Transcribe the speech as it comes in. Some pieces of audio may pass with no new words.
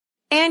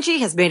Angie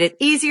has made it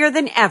easier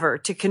than ever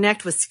to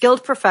connect with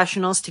skilled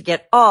professionals to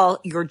get all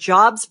your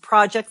jobs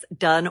projects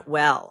done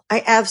well.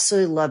 I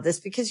absolutely love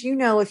this because,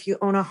 if you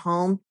own a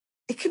home,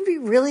 it can be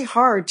really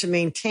hard to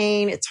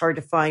maintain. It's hard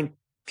to find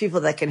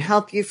people that can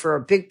help you for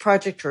a big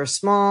project or a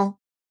small.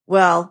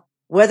 Well,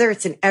 whether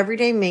it's in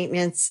everyday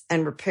maintenance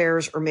and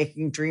repairs or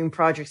making dream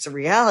projects a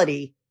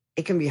reality,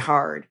 it can be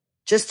hard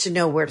just to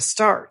know where to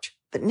start.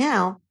 But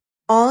now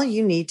all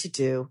you need to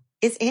do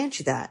is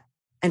Angie that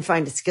and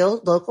find a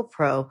skilled local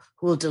pro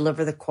who will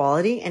deliver the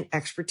quality and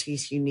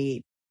expertise you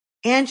need.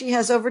 Angie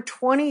has over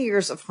 20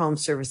 years of home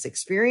service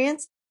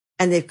experience,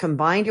 and they've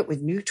combined it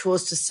with new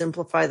tools to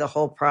simplify the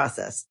whole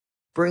process.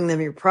 Bring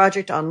them your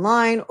project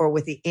online or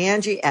with the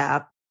Angie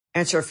app,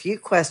 answer a few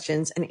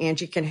questions, and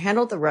Angie can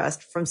handle the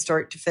rest from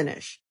start to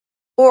finish.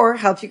 Or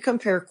help you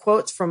compare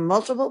quotes from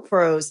multiple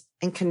pros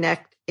and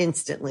connect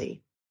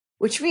instantly,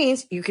 which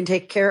means you can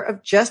take care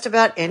of just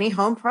about any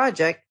home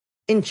project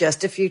in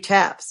just a few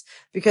taps.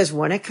 Because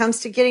when it comes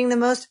to getting the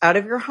most out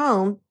of your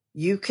home,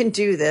 you can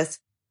do this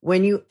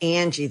when you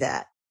Angie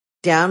that.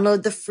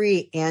 Download the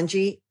free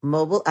Angie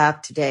mobile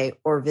app today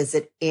or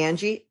visit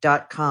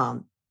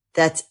Angie.com.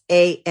 That's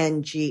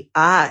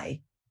ANGI.com.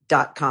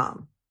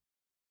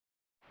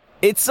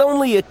 It's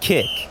only a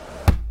kick,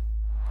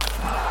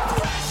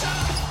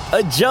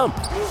 a jump,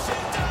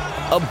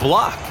 a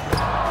block.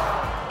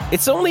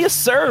 It's only a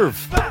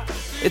serve.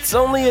 It's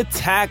only a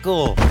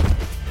tackle,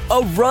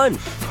 a run.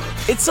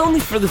 It's only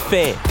for the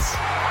fans.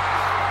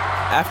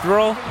 After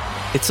all,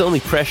 it's only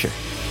pressure.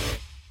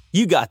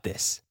 You got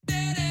this.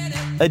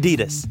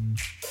 Adidas.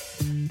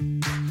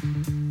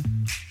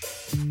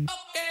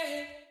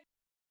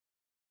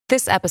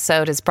 This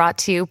episode is brought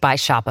to you by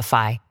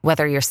Shopify.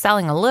 Whether you're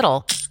selling a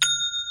little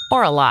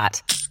or a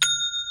lot,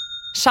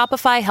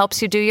 Shopify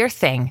helps you do your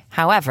thing,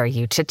 however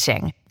you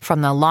cha-ching.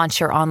 From the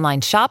launch your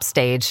online shop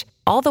stage,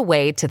 all the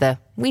way to the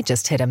we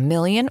just hit 1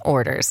 million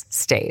orders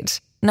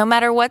stage. No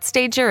matter what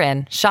stage you're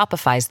in,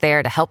 Shopify's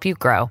there to help you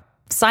grow.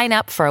 Sign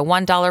up for a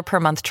 $1 per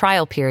month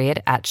trial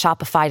period at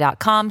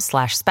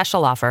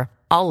shopify.com/special offer,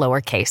 all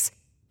lowercase.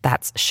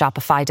 That's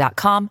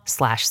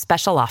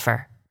shopify.com/special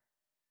offer.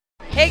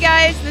 Hey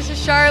guys, this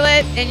is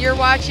Charlotte, and you're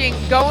watching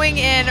Going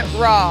In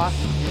Raw.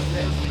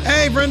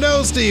 Hey,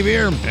 friendo, Steve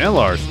here. And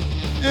Lars.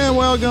 And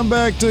welcome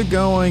back to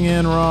Going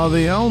In Raw,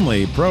 the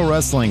only pro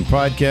wrestling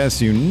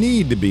podcast you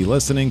need to be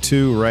listening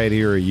to right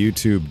here at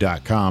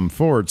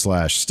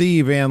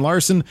youtube.com/Steve and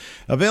Larson.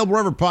 Available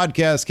wherever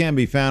podcasts can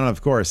be found, and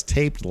of course,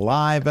 taped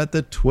live at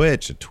the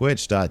Twitch at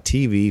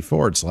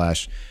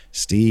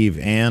twitch.tv/Steve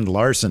and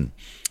Larson.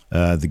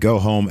 The Go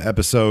Home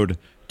episode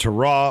to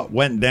Raw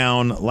went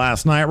down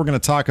last night. We're going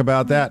to talk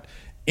about that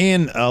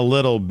in a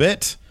little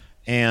bit.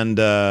 And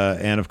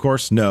of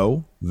course,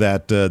 know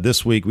that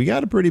this week we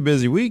got a pretty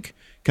busy week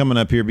coming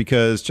up here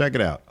because check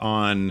it out.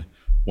 On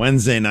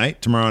Wednesday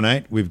night, tomorrow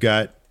night, we've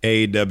got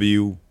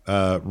AEW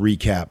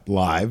recap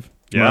live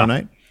tomorrow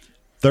night.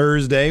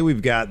 Thursday,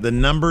 we've got The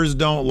Numbers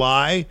Don't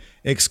Lie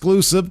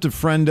exclusive to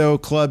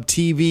Friendo Club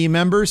TV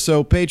members.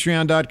 So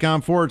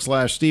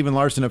patreon.com/Steven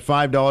Larson at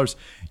 $5.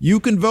 You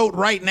can vote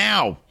right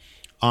now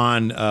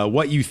on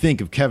what you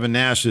think of Kevin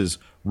Nash's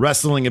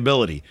wrestling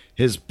ability,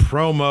 his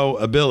promo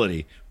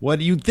ability, what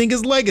you think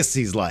his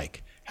legacy's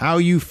like, how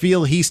you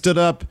feel he stood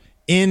up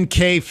in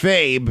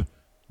kayfabe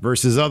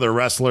versus other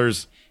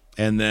wrestlers,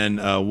 and then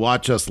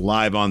watch us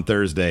live on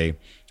Thursday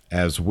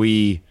as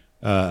we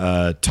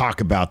talk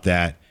about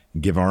that,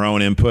 give our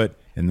own input,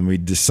 and then we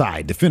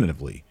decide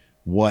definitively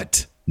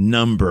what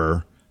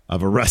number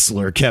of a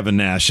wrestler Kevin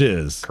Nash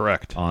is.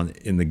 Correct.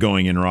 In the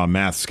Going In Raw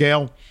math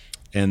scale.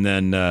 And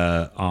then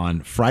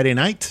on Friday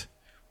night,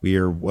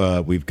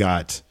 we've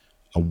got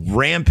a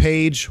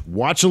Rampage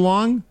watch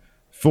along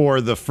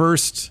for the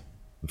first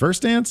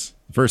dance.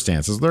 First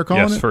dance is what they're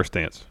calling it. Yes, first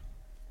dance.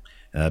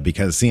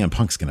 Because CM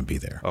Punk's going to be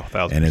there. Oh,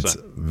 1,000%. And it's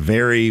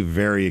very,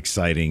 very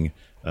exciting.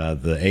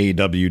 The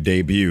AEW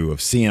debut of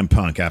CM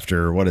Punk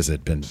after, what has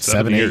it been,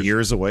 7-8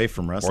 years away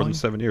from wrestling? More than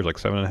 7 years, like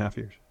 7.5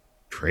 years.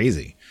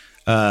 Crazy.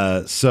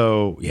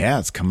 So, yeah,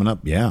 it's coming up.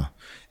 Yeah.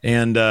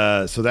 And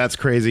so that's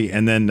crazy.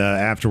 And then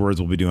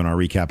afterwards, we'll be doing our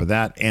recap of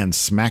that and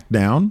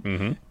SmackDown.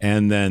 Mm-hmm.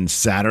 And then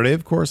Saturday,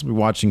 of course, we'll be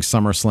watching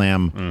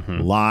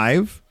SummerSlam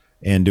live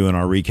and doing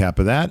our recap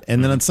of that.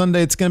 And then on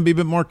Sunday, it's going to be a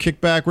bit more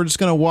kickback. We're just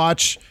going to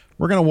watch.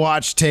 We're going to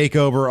watch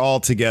TakeOver all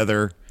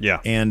together.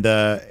 Yeah. And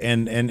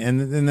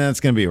that's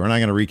going to be. We're not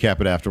going to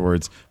recap it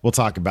afterwards. We'll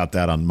talk about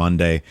that on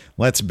Monday.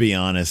 Let's be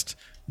honest.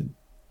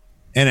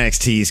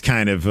 NXT is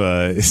kind of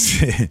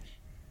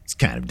it's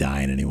kind of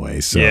dying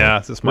anyway. So yeah,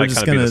 this might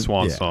kind of be the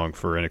swan song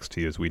for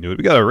NXT as we knew it.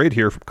 We got a raid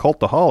here from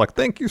Cultaholic.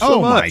 Thank you so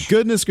much. Oh my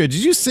goodness, good.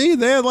 Did you see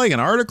they had like an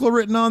article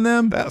written on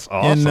them? That's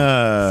awesome.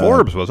 In,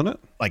 Forbes, wasn't it?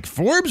 Like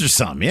Forbes or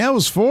something. Yeah, it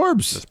was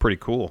Forbes. That's pretty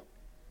cool.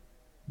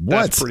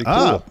 What's pretty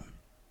up? Cool.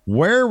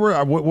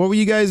 What were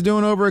you guys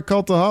doing over at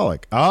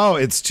Cultaholic? Oh,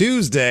 it's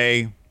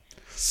Tuesday.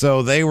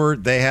 So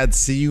they had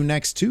See You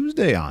Next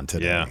Tuesday on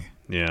today. Yeah.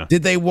 Yeah.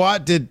 Did they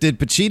watch did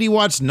Pacitti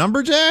watch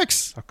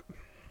Numberjacks?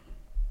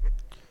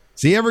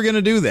 Is he ever going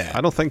to do that?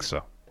 I don't think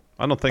so.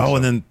 I don't think so. Oh,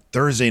 and then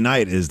Thursday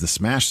night is the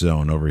Smash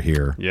Zone over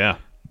here. Yeah.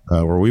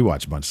 Where we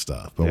watch a bunch of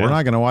stuff. But we're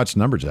not going to watch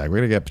Numberjack. We're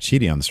going to get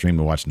Pachiti on the stream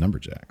to watch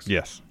Numberjacks.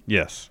 Yes.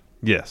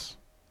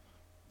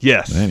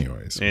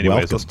 Anyways,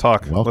 let's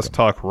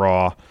talk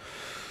Raw.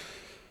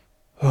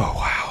 Oh,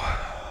 wow.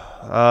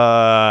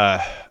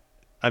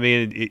 I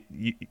mean,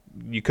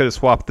 you could have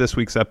swapped this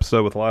week's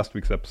episode with last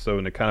week's episode,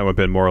 and it kind of would have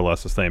been more or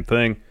less the same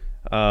thing.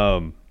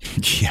 Yeah,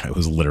 it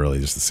was literally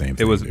just the same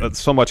thing. It was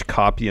so much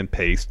copy and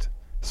paste.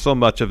 So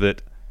much of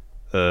it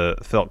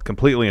felt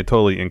completely and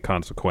totally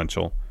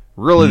inconsequential.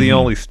 Really, the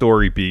only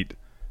story beat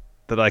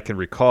that I can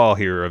recall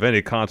here of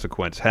any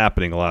consequence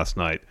happening last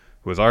night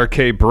was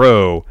RK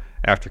Bro,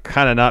 after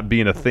kind of not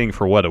being a thing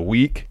for, a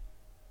week?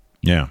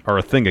 Yeah. Or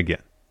a thing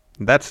again.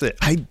 That's it.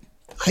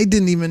 I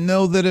didn't even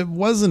know that it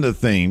wasn't a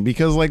thing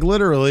because, like,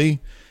 literally,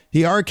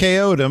 he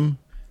RKO'd him,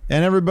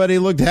 and everybody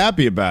looked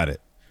happy about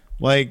it.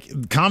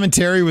 Like,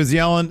 commentary was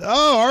yelling,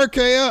 "Oh,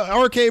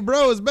 RK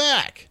Bro is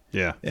back!"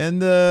 Yeah,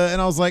 and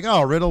I was like,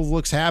 "Oh, Riddle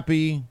looks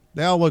happy.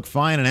 They all look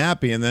fine and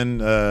happy." And then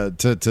hey,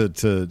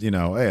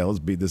 let's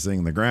beat this thing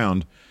in the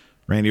ground.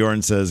 Randy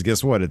Orton says,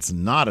 "Guess what? It's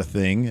not a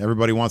thing.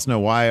 Everybody wants to know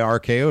why I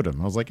RKO'd him."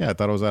 I was like, "Yeah, I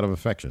thought it was out of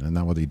affection. Isn't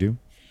that what they do?"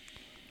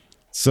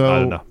 So I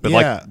don't know, but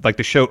like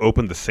the show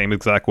opened the same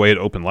exact way it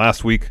opened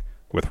last week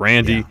with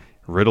Randy,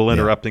 Riddle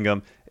interrupting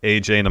him,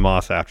 AJ and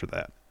Amos after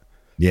that.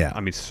 Yeah,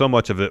 I mean, so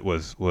much of it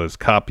was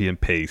copy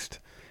and paste,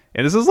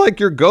 and this is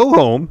like your go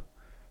home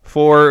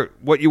for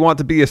what you want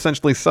to be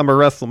essentially Summer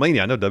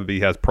WrestleMania. I know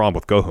WWE has a problem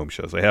with go home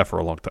shows; they have for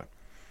a long time,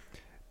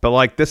 but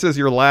like this is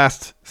your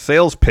last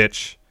sales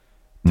pitch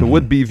to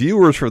would be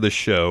viewers for this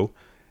show.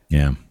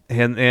 Yeah,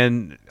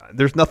 and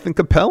there's nothing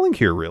compelling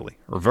here, really,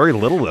 or very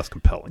little less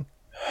compelling.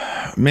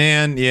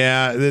 Man,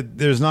 yeah,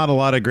 there's not a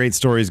lot of great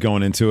stories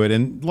going into it.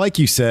 And like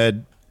you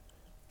said,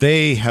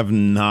 they have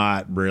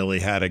not really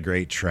had a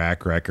great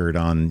track record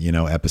on,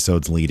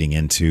 episodes leading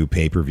into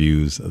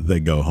pay-per-views, the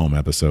go-home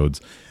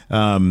episodes.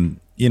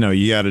 You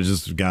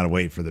gotta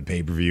wait for the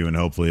pay-per-view and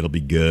hopefully it'll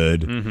be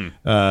good. And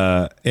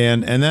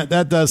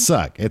that does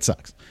suck. It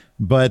sucks.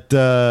 But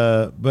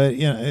I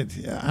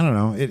don't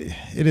know.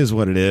 It is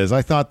what it is.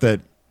 I thought that,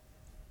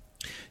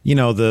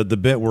 the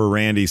bit where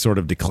Randy sort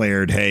of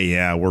declared, "Hey,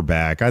 yeah, we're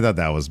back." I thought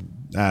that was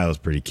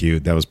pretty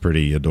cute. That was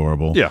pretty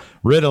adorable. Yeah.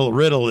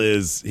 Riddle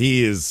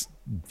is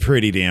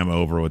pretty damn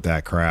over with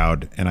that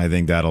crowd, and I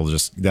think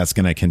that's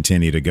going to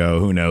continue to go.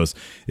 Who knows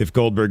if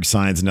Goldberg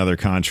signs another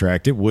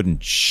contract? It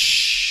wouldn't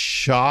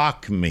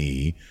shock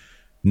me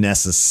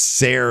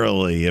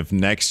necessarily if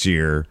next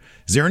year.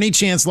 Is there any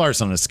chance,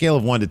 Larson, on a scale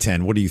of 1 to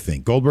 10, what do you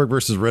think? Goldberg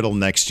versus Riddle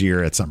next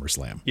year at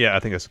SummerSlam? Yeah, I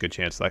think that's a good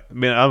chance. I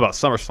don't know about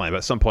SummerSlam, but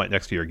at some point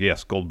next year,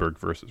 yes, Goldberg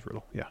versus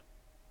Riddle. Yeah.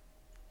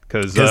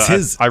 Because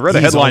I read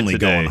a headline only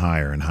today. Going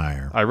higher and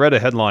higher. I read a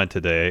headline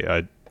today.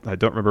 I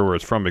don't remember where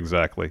it's from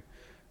exactly,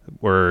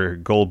 where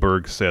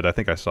Goldberg said, I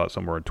think I saw it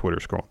somewhere on Twitter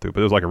scrolling through,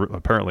 but it was like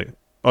apparently,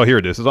 oh, here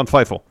it is. It's on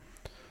Fightful.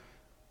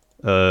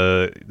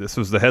 This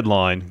was the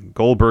headline: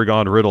 Goldberg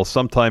on Riddle.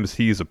 Sometimes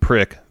he's a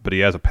prick, but he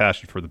has a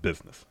passion for the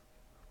business.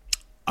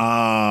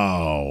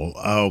 Oh,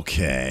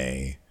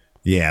 okay.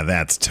 Yeah,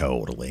 that's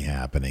totally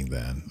happening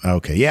then.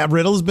 Okay. Yeah,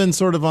 Riddle's been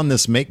sort of on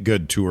this make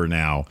good tour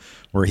now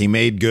where he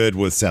made good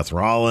with Seth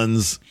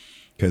Rollins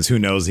because who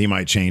knows, he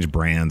might change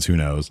brands. Who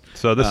knows?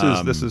 So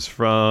this is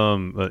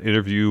from an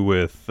interview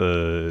with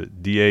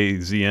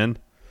DAZN.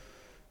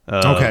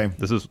 Okay.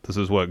 This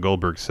is what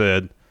Goldberg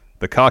said.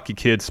 The cocky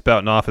kid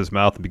spouting off his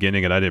mouth at the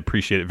beginning, and I didn't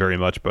appreciate it very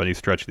much by any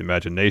stretch of the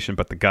imagination,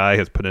 but the guy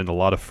has put in a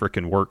lot of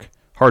freaking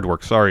hard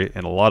work,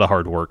 and a lot of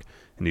hard work.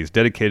 And he's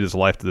dedicated his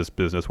life to this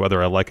business.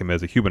 Whether I like him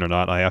as a human or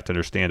not, I have to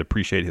understand,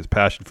 appreciate his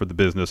passion for the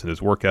business and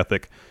his work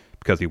ethic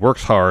because he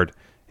works hard,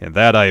 and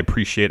that I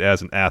appreciate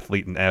as an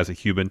athlete and as a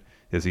human.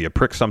 Is he a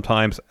prick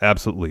sometimes?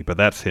 Absolutely, but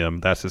that's him.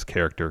 That's his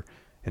character,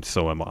 and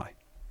so am I.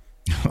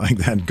 Like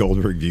that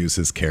Goldberg views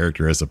his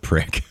character as a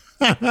prick.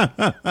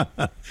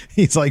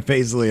 He's like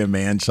basically a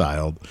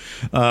man-child.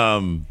 I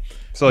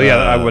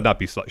would not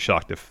be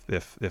shocked if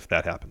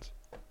that happens.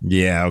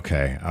 Yeah.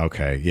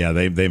 Okay. Yeah.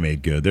 They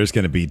made good. There's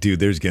going to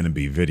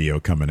be video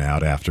coming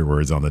out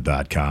afterwards on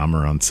the .com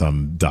or on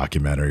some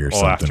documentary or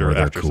something.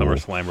 After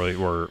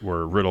SummerSlam,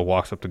 where Riddle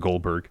walks up to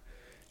Goldberg.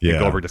 Yeah. And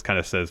Goldberg just kind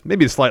of says,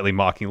 maybe slightly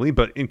mockingly,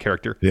 but in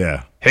character.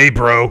 Yeah. Hey,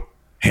 bro.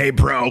 And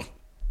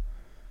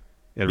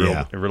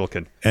Riddle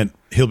can. And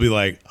he'll be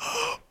like,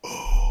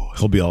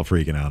 he'll be all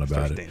freaking out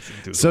about it.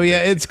 So yeah,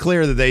 it's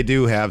clear that they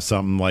do have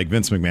something. Like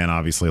Vince McMahon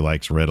obviously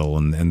likes Riddle,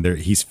 and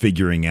he's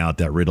figuring out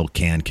that Riddle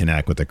can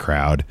connect with the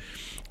crowd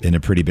in a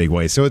pretty big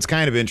way. So it's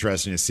kind of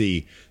interesting to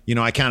see.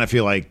 I kind of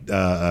feel like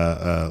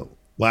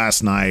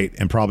last night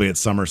and probably at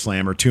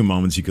SummerSlam are two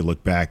moments you could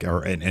look back,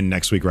 and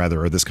next week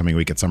rather, or this coming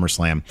week at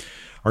SummerSlam,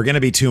 are going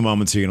to be two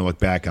moments you're going to look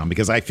back on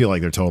because I feel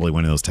like they're totally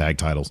winning those tag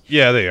titles.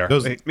 Yeah, they are.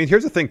 I mean,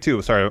 here's the thing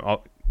too. Sorry,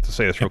 to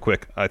say this real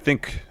quick.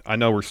 I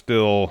know we're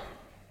still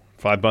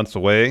 5 months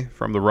away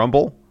from the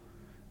Rumble,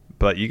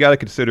 but you got to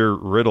consider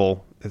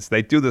Riddle, as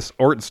they do this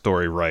Orton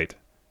story right,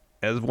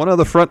 as one of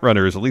the front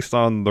runners, at least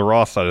on the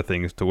Raw side of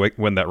things, to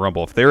win that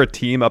Rumble. If they're a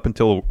team up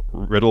until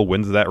Riddle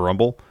wins that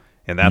Rumble,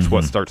 And that's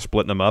what starts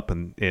splitting them up,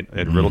 and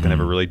Riddle can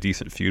have a really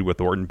decent feud with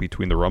Orton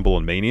between the Rumble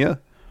and Mania.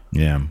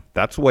 Yeah.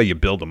 That's the way you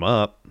build them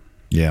up.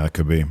 Yeah, it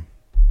could be.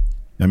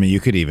 I mean, you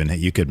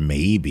could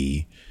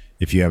maybe,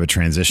 if you have a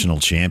transitional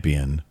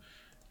champion,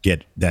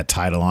 get that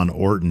title on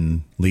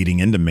Orton leading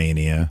into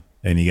Mania,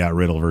 and you got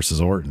Riddle versus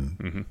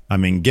Orton. I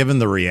mean, given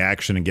the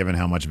reaction and given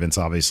how much Vince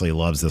obviously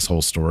loves this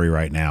whole story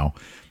right now,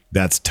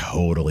 that's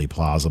totally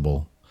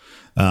plausible.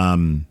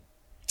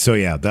 So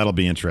yeah, that'll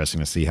be interesting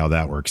to see how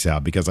that works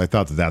out, because I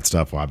thought that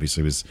stuff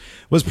obviously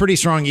was pretty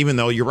strong, even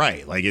though you're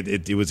right. Like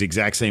it was the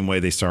exact same way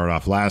they started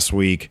off last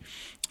week.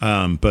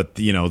 But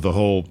the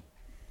whole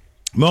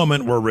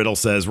moment where Riddle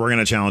says, we're going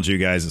to challenge you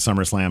guys at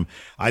SummerSlam,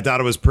 I thought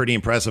it was pretty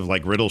impressive.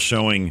 Like Riddle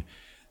showing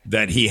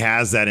that he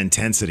has that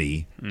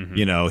intensity.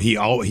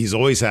 He's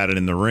always had it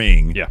in the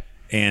ring. Yeah.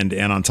 And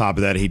on top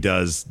of that, he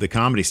does the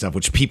comedy stuff,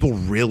 which people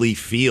really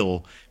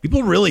feel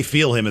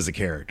him as a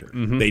character.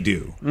 They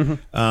do.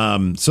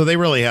 So they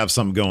really have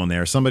something going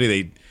there.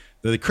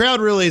 The crowd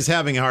really is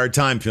having a hard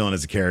time feeling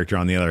as a character.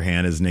 On the other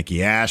hand, is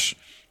Nikki ASH.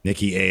 You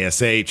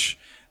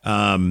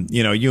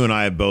and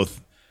I have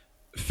both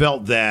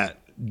felt that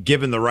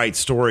given the right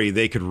story,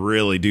 they could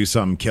really do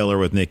something killer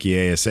with Nikki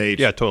ASH.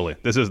 Yeah, totally.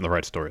 This isn't the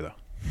right story, though.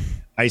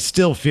 I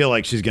still feel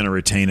like she's going to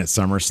retain at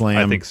SummerSlam.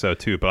 I think so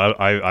too, but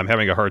I'm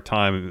having a hard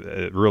time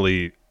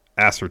really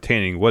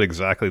ascertaining what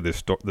exactly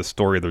the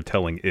story they're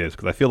telling is,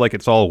 because I feel like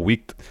it's all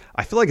week.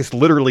 I feel like it's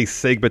literally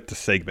segment to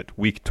segment,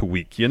 week to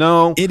week.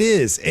 It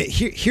is.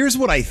 Here's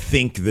what I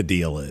think the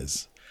deal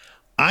is.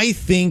 I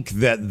think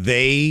that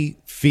they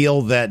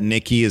feel that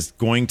Nikki is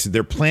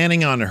they're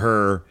planning on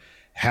her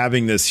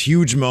having this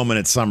huge moment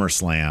at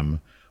SummerSlam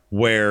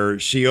where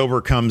she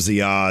overcomes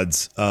the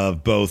odds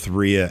of both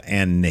Rhea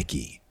and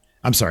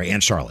and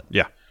Charlotte.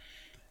 Yeah.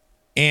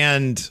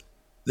 And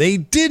they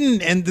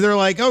didn't, and they're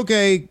like,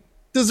 okay,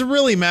 does it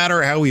really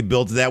matter how we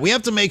built that? We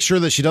have to make sure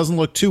that she doesn't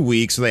look too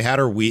weak, so they had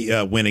her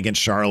win against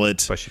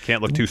Charlotte. But she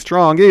can't look too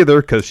strong either,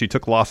 because she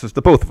took losses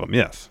to both of them,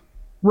 yes.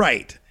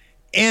 Right.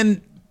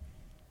 And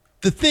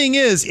the thing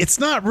is, it's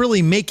not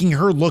really making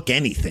her look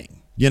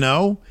anything,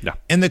 Yeah.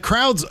 And the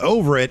crowd's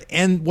over it,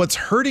 and what's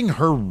hurting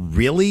her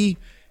really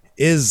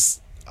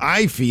is,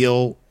 I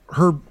feel,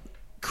 her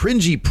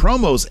cringy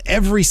promos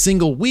every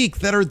single week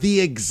that are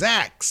the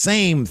exact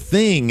same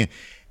thing.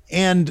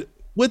 And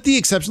with the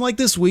exception, like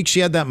this week, she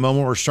had that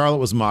moment where Charlotte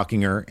was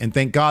mocking her, and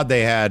thank God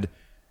they had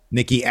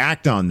Nikki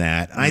act on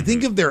that. And I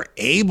think if they're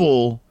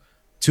able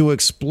to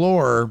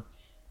explore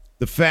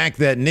the fact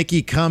that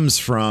Nikki comes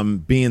from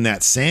being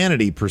that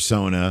sanity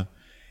persona,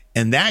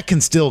 and that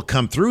can still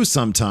come through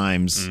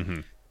sometimes,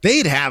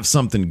 they'd have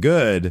something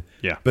good.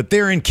 Yeah. But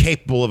they're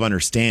incapable of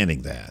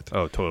understanding that.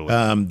 Oh,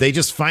 totally. They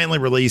just finally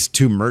released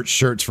 2 merch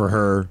shirts for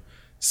her.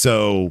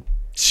 So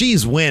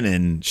she's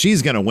winning.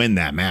 She's going to win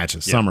that match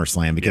at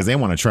SummerSlam, because they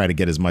want to try to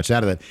get as much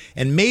out of that.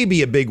 And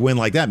maybe a big win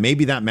like that,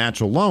 maybe that match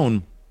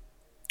alone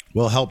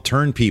will help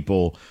turn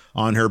people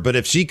on her. But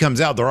if she comes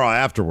out the Raw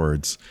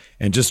afterwards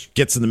and just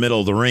gets in the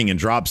middle of the ring and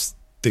drops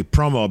the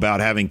promo about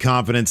having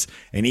confidence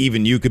and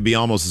even you could be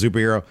almost a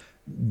superhero,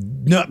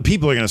 no,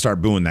 people are going to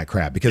start booing that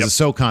crap, because it's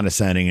so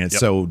condescending and it's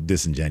so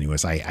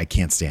disingenuous. I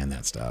can't stand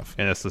that stuff.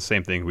 And it's the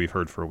same thing we've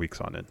heard for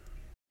weeks on it.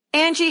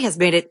 Angie has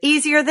made it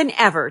easier than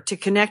ever to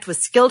connect with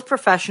skilled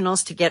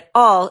professionals to get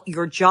all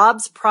your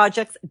jobs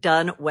projects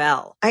done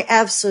well. I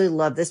absolutely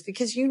love this,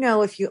 because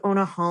if you own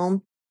a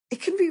home,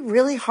 it can be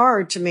really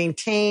hard to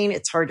maintain.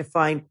 It's hard to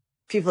find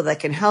people that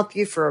can help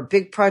you for a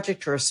big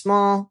project or a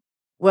small.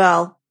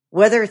 Well,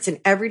 whether it's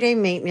in everyday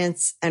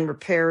maintenance and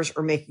repairs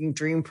or making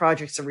dream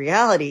projects a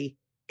reality,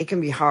 it can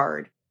be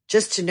hard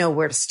just to know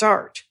where to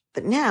start.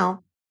 But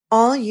now,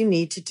 all you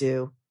need to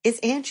do is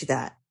Angie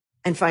that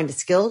and find a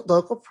skilled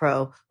local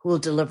pro who will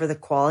deliver the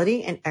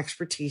quality and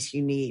expertise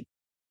you need.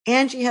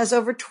 Angie has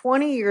over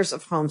 20 years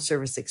of home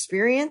service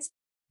experience,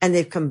 and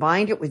they've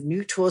combined it with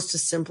new tools to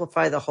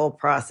simplify the whole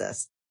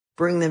process.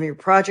 Bring them your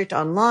project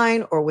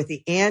online or with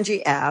the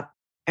Angie app.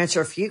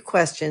 Answer a few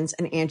questions,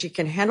 and Angie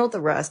can handle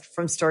the rest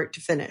from start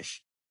to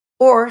finish.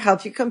 Or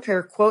help you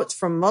compare quotes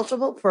from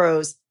multiple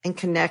pros and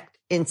connect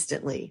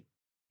instantly.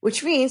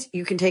 Which means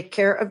you can take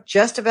care of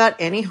just about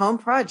any home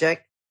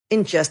project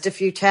in just a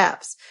few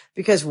taps.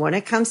 Because when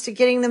it comes to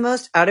getting the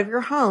most out of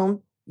your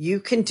home, you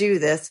can do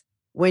this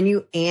when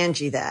you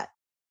Angie that.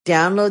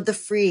 Download the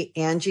free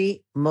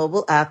Angie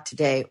mobile app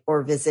today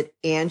or visit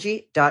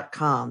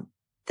Angie.com.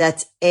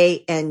 That's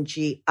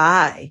ANGI.com.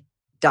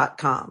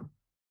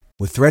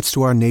 With threats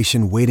to our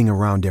nation waiting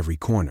around every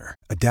corner,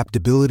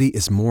 adaptability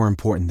is more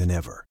important than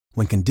ever.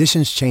 When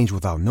conditions change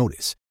without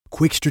notice,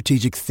 quick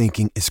strategic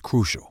thinking is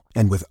crucial.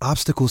 And with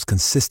obstacles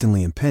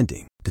consistently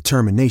impending,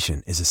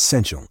 determination is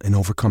essential in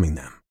overcoming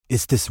them.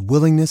 It's this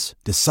willingness,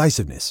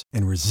 decisiveness,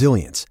 and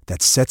resilience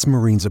that sets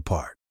Marines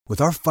apart. With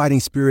our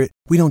fighting spirit,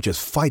 we don't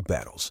just fight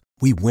battles,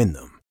 we win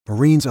them.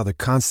 Marines are the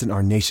constant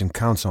our nation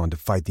counts on to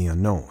fight the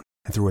unknown.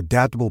 And through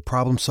adaptable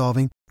problem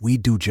solving, we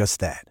do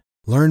just that.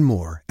 Learn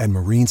more at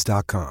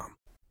Marines.com.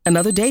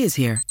 Another day is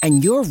here,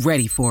 and you're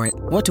ready for it.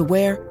 What to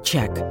wear?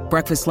 Check.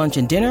 Breakfast, lunch,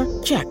 and dinner?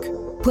 Check.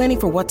 Planning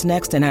for what's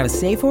next and how to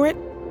save for it?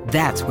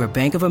 That's where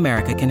Bank of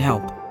America can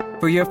help.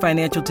 For your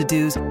financial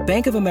to-dos,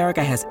 Bank of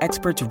America has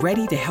experts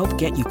ready to help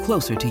get you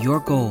closer to your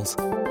goals.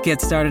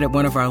 Get started at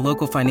one of our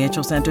local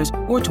financial centers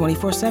or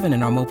 24/7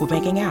 in our mobile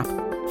banking app.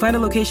 Find a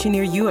location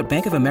near you at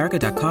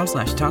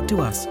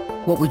bankofamerica.com/talktous.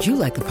 What would you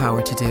like the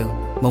power to do?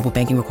 Mobile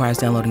banking requires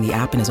downloading the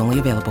app and is only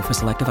available for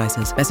select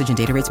devices. Message and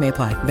data rates may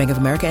apply. Bank of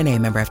America N.A.,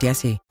 member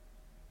FDIC.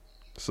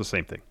 It's the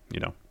same thing,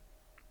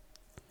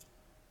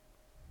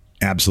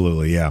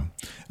 Absolutely, yeah.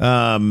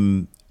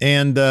 And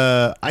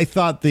I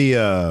thought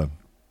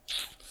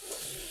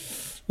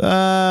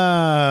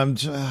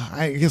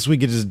I guess we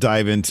could just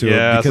dive into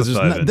it because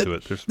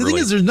the thing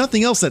is, there's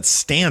nothing else that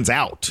stands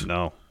out.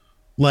 No.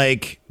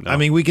 I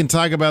mean, we can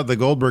talk about the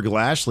Goldberg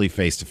Lashley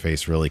face to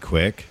face really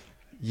quick.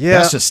 Yeah,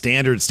 that's just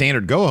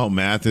standard go home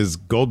math. Is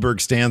Goldberg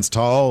stands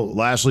tall,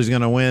 Lashley's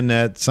going to win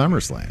at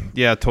SummerSlam.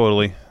 Yeah,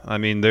 totally. I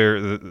mean,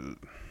 there's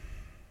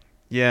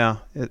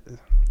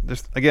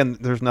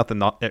nothing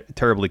not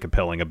terribly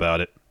compelling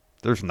about it.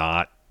 There's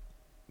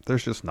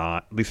just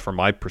not, at least from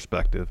my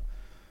perspective.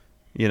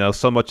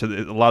 So much of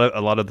a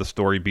lot of the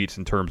story beats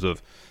in terms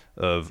of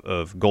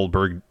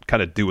Goldberg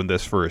kind of doing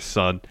this for his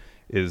son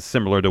is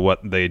similar to what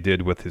they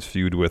did with his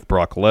feud with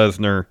Brock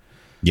Lesnar.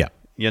 Yeah.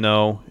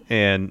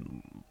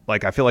 And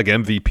I feel like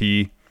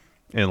MVP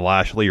and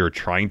Lashley are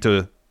trying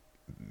to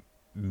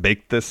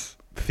make this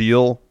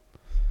feel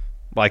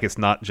like it's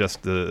not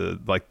just the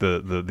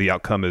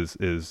outcome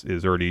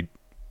is already,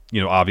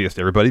 obvious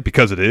to everybody,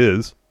 because it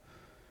is.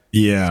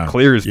 Yeah. It's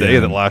clear as day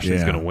that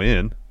Lashley's going to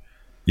win.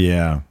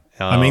 Yeah.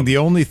 I mean, the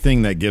only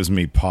thing that gives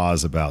me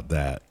pause about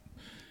that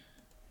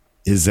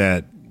is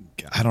that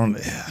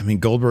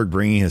Goldberg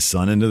bringing his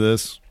son into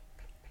this.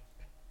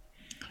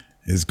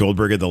 Is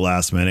Goldberg at the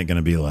last minute going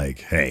to be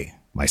like, hey,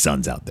 my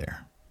son's out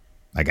there,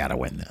 I got to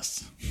win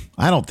this?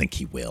 I don't think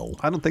he will.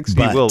 I don't think he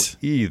will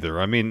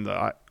either. I mean,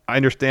 I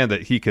understand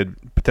that he could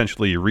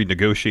potentially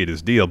renegotiate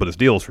his deal, but his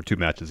deal is for 2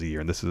 matches a year,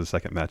 and this is the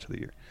second match of the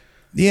year.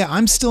 Yeah,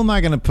 I'm still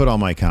not going to put all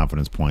my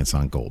confidence points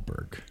on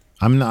Goldberg.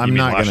 I'm not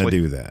going to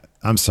do that.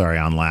 I'm sorry,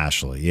 on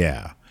Lashley.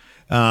 Yeah.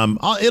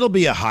 It'll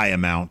be a high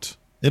amount.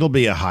 Don't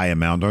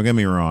get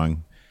me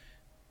wrong.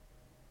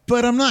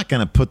 But I'm not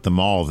going to put them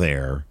all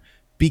there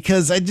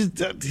because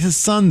his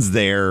son's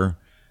there.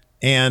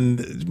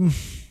 And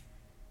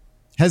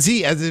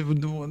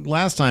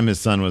last time his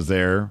son was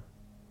there,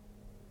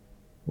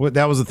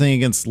 that was the thing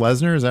against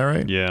Lesnar, is that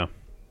right? Yeah.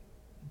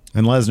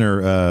 And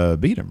Lesnar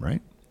beat him,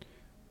 right?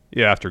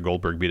 Yeah, after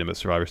Goldberg beat him at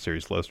Survivor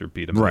Series, Lesnar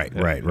beat him at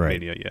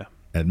Mania, yeah.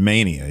 At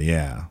Mania,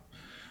 yeah.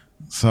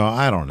 So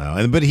I don't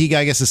know. But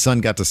I guess his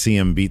son got to see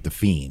him beat The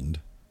Fiend,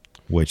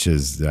 which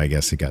is, I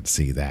guess he got to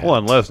see that. Well,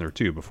 and Lesnar,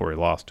 too, before he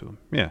lost to him.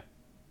 Yeah.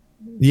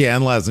 Yeah,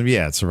 and Lesnar,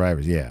 yeah, at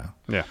Survivor, yeah.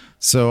 Yeah.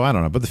 So I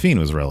don't know. But The Fiend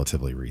was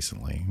relatively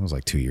recently. It was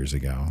like 2 years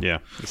ago. Yeah.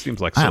 It seems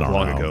like so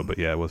long ago, but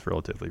yeah, it was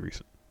relatively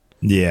recent.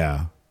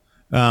 Yeah.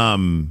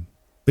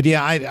 But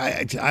yeah,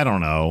 I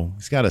don't know.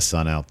 He's got a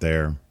son out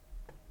there.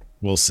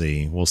 We'll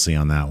see. We'll see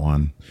on that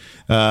one.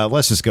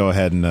 Let's just go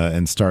ahead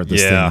and start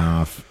this thing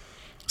off.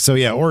 So,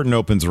 yeah, Orton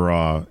opens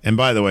Raw. And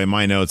by the way,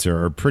 my notes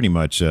are pretty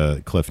much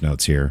Cliff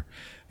Notes here.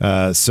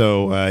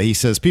 So he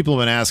says, people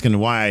have been asking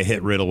why I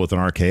hit Riddle with an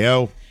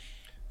RKO.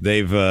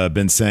 They've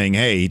been saying,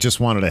 hey, he just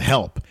wanted to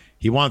help.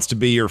 He wants to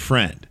be your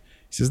friend.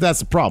 He says, that's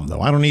the problem,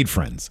 though. I don't need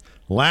friends.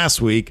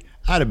 Last week,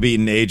 I'd have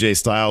beaten AJ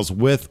Styles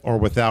with or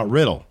without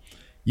Riddle.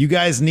 You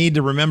guys need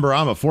to remember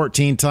I'm a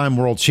 14-time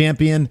world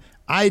champion.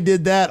 I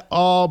did that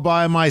all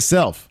by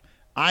myself.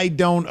 I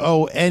don't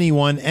owe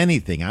anyone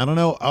anything. I don't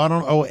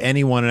owe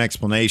anyone an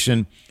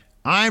explanation.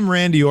 I'm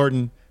Randy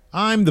Orton.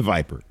 I'm the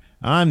Viper.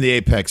 I'm the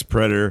Apex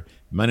Predator.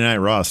 Monday Night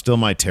Raw is still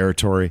my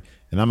territory,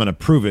 and I'm going to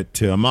prove it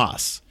to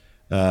Amos.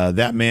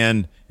 That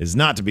man is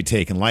not to be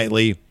taken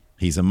lightly.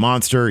 He's a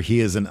monster. He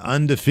is an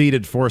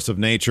undefeated force of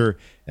nature,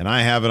 and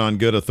I have it on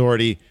good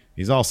authority.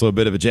 He's also a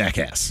bit of a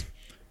jackass.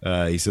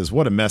 He says,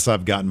 what a mess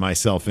I've gotten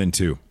myself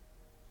into.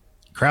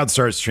 Crowd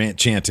starts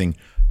chanting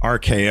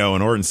RKO,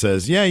 and Orton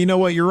says, yeah, you know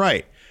what? You're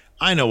right.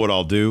 I know what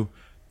I'll do.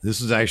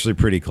 This is actually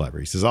pretty clever.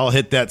 He says, I'll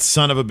hit that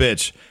son of a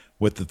bitch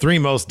with the 3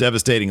 most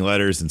devastating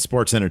letters in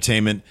sports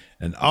entertainment,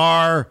 an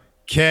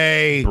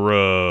RK.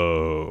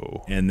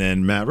 Bro. And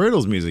then Matt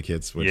Riddle's music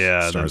hits, which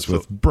starts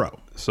with bro.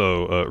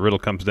 So Riddle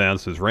comes down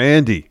and says,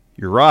 Randy,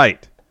 you're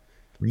right.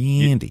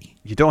 Randy.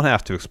 You don't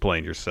have to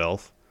explain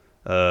yourself.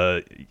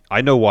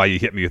 I know why you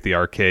hit me with the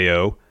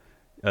RKO.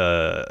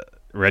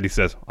 Randy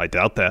says, I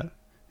doubt that.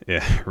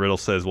 Yeah. Riddle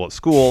says, well, at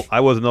school, I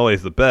wasn't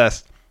always the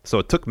best, so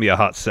it took me a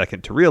hot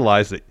second to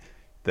realize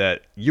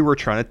that you were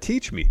trying to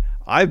teach me.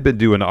 I've been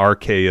doing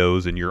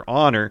RKOs in your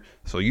honor,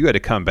 so you had to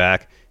come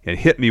back and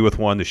hit me with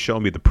one to show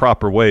me the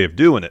proper way of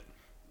doing it.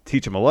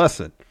 Teach him a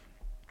lesson.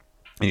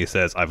 And he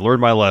says, I've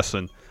learned my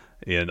lesson,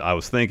 and I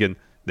was thinking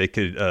they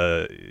could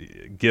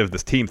give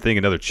this team thing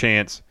another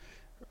chance.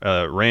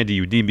 Randy,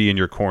 you need me in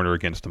your corner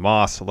against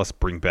Amos, so let's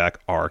bring back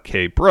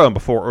RK Bro. And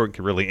before Orton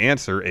can really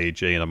answer,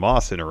 AJ and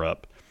Amos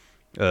interrupt.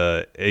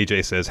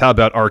 AJ says, how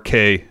about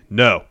RK?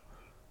 No.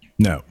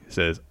 He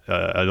says,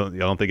 I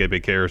don't think anybody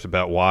cares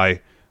about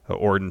why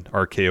Orton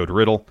RKO'd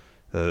Riddle.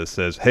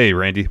 Says, hey,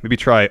 Randy, maybe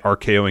try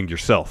RKOing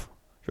yourself.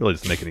 It really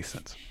doesn't make any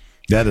sense.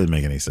 That doesn't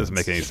make any sense. Doesn't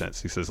make any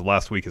sense. He says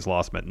last week his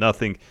loss meant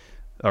nothing,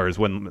 or his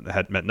win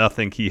had meant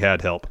nothing. He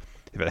had help.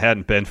 If it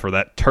hadn't been for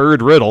that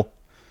turd Riddle,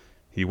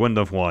 he wouldn't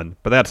have won.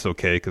 But that's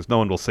okay, because no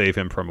one will save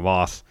him from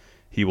Moss.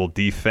 He will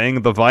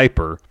defang the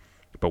Viper.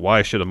 But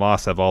why should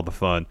Moss have all the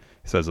fun?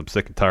 He says, I'm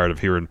sick and tired of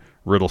hearing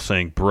Riddle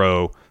saying,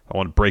 bro, I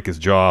want to break his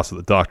jaw so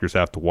the doctors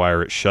have to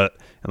wire it shut.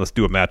 And let's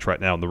do a match right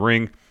now in the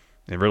ring.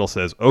 And Riddle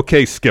says,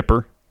 okay,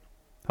 Skipper.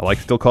 I like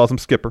still calls him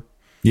Skipper.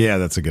 Yeah,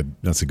 that's a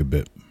good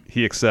bit.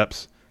 He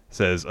accepts,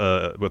 says,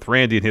 with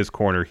Randy in his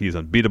corner, he's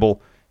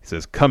unbeatable. He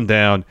says, come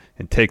down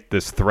and take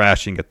this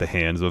thrashing at the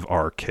hands of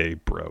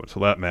RK Bro. So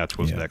that match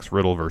was next,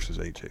 Riddle versus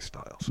AJ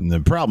Styles. And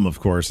the problem, of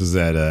course, is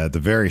that at the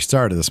very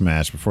start of this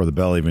match, before the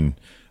bell even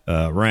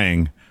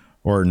rang,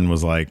 Orton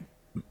was like,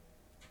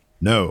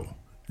 no.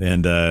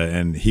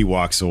 And he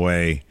walks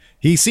away.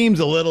 He seems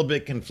a little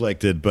bit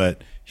conflicted,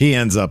 but he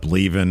ends up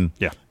leaving.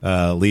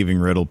 Leaving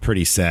Riddle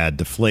pretty sad,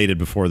 deflated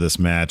before this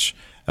match.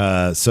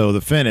 So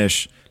the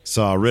finish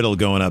saw Riddle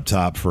going up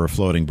top for a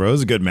floating bro. It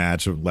was a good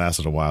match. It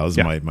lasted a while. This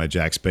is my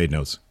Jack Spade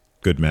notes.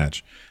 Good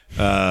match.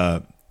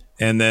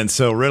 And then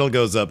so Riddle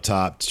goes up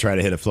top to try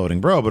to hit a floating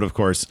bro, but of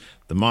course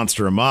the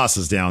monster of Moss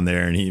is down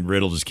there, and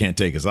Riddle just can't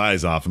take his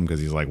eyes off him because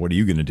he's like, what are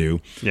you going to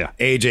do? Yeah.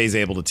 AJ's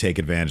able to take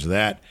advantage of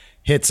that,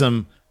 hits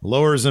him,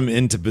 lowers him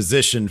into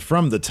position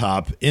from the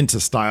top into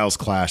Styles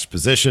Clash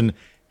position,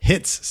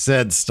 hits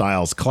said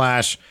Styles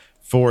Clash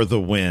for the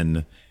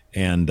win.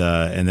 And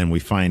then we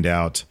find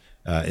out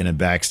in a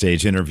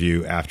backstage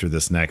interview after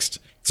this next.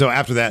 So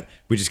after that,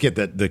 we just get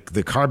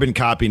the carbon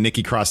copy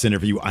Nikki Cross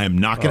interview. I am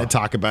not going to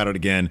talk about it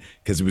again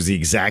because it was the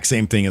exact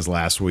same thing as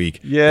last week.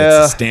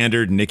 Yeah. It's a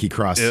standard Nikki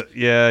Cross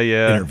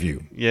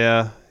interview.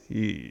 Yeah.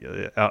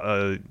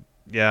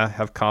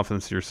 Have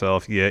confidence in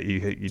yourself. You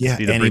just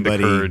need to bring the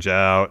courage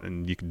out,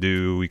 and you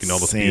can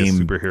almost be a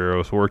superhero.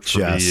 It's worked for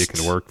me. It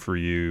can work for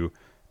you.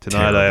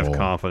 Tonight, I have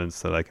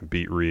confidence that I can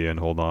beat Rhea and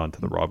hold on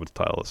to the Roberts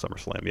title at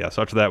SummerSlam. Yeah,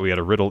 so after that, we had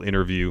a Riddle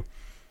interview.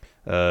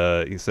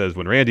 He says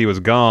when Randy was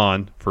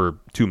gone for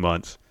 2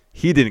 months,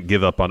 he didn't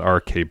give up on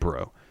RK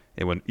Bro.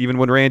 And even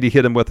when Randy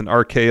hit him with an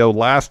RKO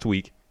last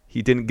week,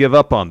 he didn't give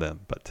up on them.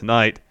 But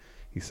tonight,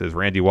 he says,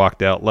 Randy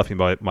walked out, left me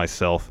by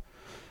myself.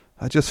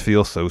 I just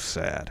feel so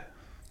sad.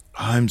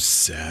 I'm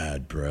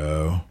sad,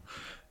 bro.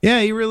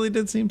 Yeah, he really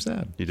did seem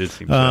sad. He did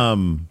seem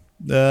sad.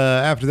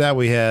 After that,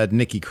 we had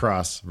Nikki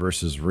Cross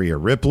versus Rhea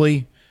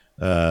Ripley.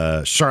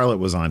 Charlotte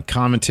was on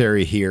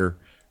commentary here.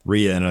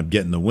 Rhea ended up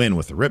getting the win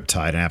with the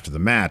Riptide. And after the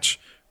match,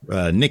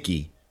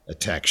 Nikki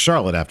attacked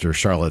Charlotte after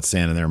Charlotte's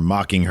standing there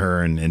mocking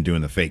her and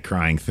doing the fake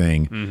crying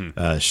thing.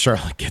 Mm-hmm.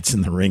 Charlotte gets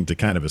in the ring to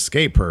kind of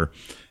escape her.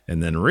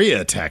 And then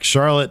Rhea attacks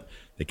Charlotte.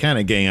 They kind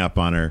of gang up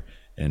on her.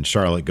 And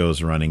Charlotte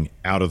goes running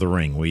out of the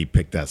ring. We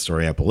picked that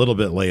story up a little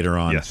bit later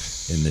on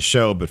in the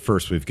show. But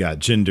first, we've got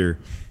Jinder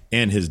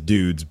and his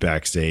dudes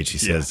backstage. He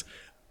says,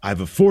 I've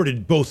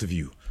afforded both of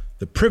you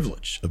the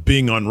privilege of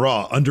being on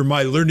Raw under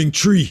my learning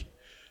tree.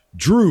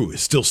 Drew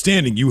is still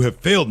standing. You have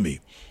failed me.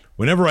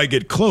 Whenever I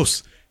get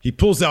close, he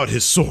pulls out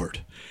his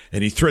sword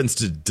and he threatens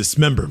to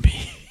dismember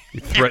me. He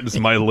threatens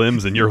my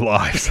limbs and your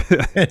lives.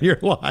 And your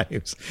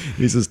lives.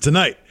 He says,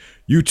 tonight,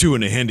 you two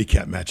in a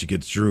handicap match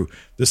against Drew.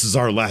 This is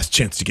our last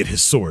chance to get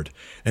his sword.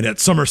 And at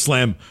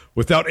SummerSlam,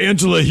 without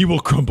Angela, he will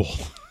crumble.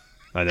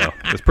 I know.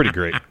 It's pretty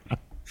great.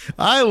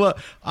 I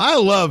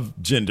love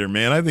Jinder,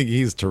 man. I think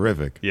he's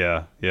terrific.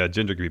 Yeah,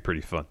 Jinder could be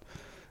pretty fun.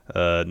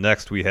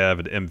 Next, we have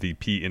an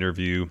MVP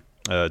interview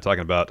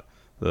talking about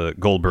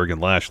Goldberg and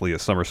Lashley at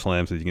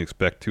SummerSlam, so you can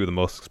expect two of the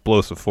most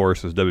explosive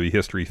forces WWE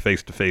history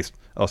face-to-face.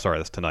 Oh, sorry,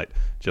 that's tonight.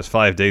 Just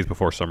 5 days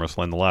before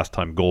SummerSlam, the last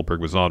time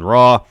Goldberg was on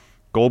Raw,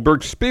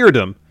 Goldberg speared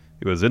him.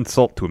 It was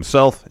insult to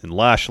himself and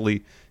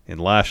Lashley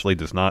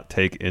does not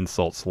take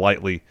insults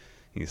lightly.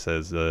 He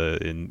says,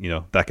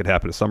 that could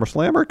happen at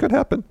SummerSlam or it could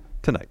happen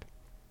tonight.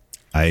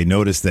 I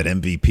noticed that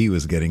MVP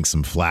was getting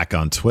some flack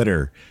on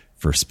Twitter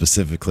for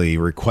specifically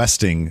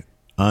requesting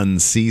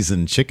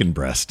unseasoned chicken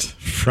breast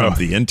from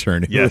the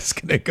intern who was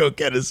going to go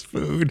get his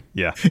food.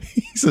 Yeah.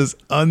 He says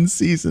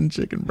unseasoned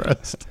chicken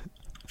breast.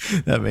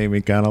 That made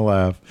me kind of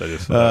laugh. That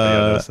is funny.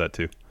 I noticed that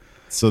too.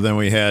 So then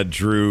we had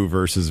Drew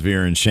versus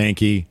Veer and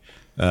Shanky.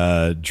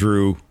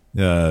 Drew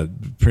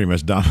pretty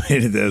much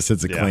dominated this.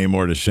 It's a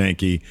Claymore to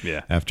Shanky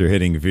after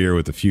hitting Veer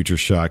with the future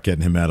shock,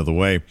 getting him out of the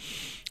way.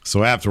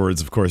 So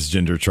afterwards, of course,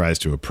 Jinder tries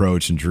to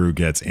approach and Drew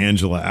gets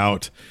Angela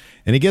out.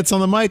 And he gets on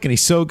the mic, and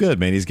he's so good,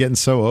 man. He's getting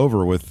so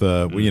over with,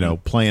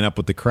 playing up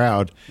with the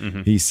crowd.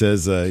 Mm-hmm. He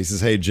says,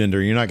 hey,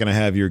 Jinder, you're not going to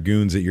have your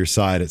goons at your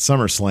side at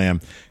SummerSlam.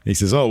 And he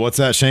says, oh, what's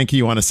that, Shanky?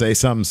 You want to say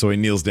something? So he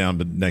kneels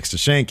down next to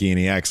Shanky, and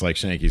he acts like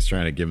Shanky's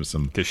trying to give him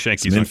some because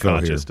Shanky's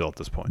unconscious still at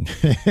this point.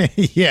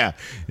 Yeah.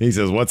 He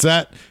says, what's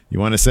that? You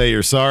want to say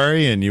you're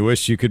sorry, and you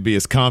wish you could be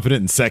as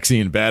confident and sexy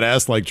and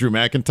badass like Drew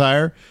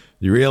McIntyre?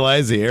 You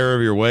realize the error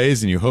of your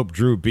ways, and you hope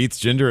Drew beats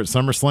Jinder at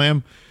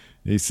SummerSlam?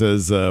 He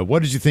says,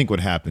 what did you think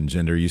would happen,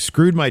 Jinder? You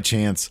screwed my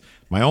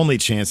only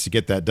chance to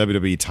get that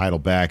WWE title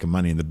back and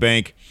Money in the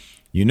Bank.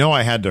 You know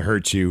I had to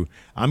hurt you.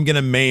 I'm going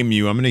to maim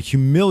you. I'm going to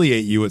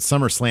humiliate you at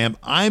SummerSlam.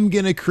 I'm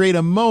going to create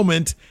a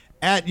moment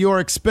at your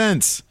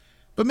expense.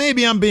 But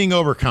maybe I'm being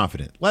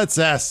overconfident. Let's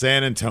ask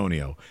San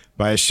Antonio,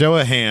 by a show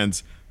of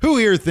hands, who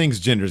here thinks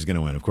Jinder's going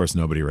to win? Of course,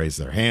 nobody raised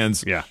their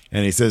hands. Yeah.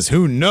 And he says,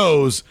 who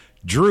knows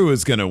Drew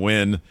is going to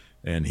win?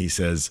 And he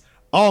says,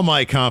 all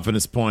my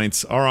confidence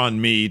points are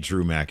on me,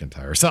 Drew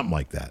McIntyre, or something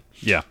like that.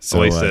 Yeah. So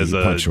well, he says,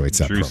 he punctuates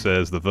that Drew promo.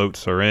 says the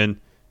votes are in.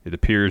 It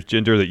appears,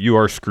 Jinder, that you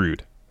are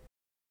screwed.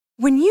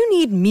 When you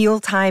need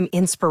mealtime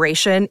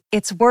inspiration,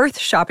 it's worth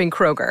shopping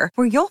Kroger,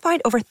 where you'll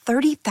find over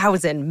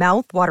 30,000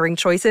 mouth-watering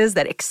choices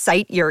that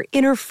excite your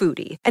inner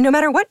foodie. And no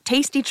matter what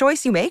tasty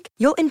choice you make,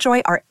 you'll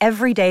enjoy our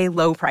everyday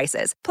low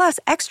prices, plus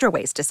extra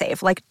ways to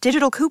save, like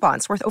digital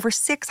coupons worth over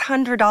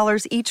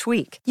 $600 each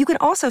week. You can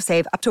also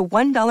save up to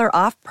 $1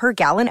 off per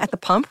gallon at the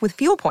pump with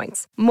fuel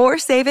points. More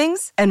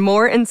savings and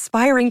more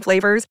inspiring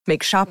flavors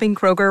make shopping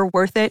Kroger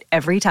worth it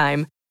every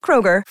time.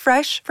 Kroger,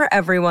 fresh for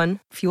everyone.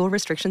 Fuel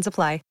restrictions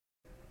apply.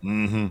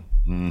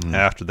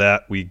 After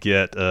that, we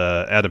get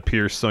Adam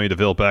Pearce, Sonya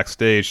Deville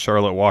backstage.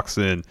 Charlotte walks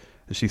in,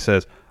 and she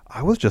says,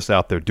 I was just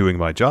out there doing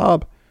my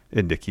job,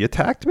 and Nikki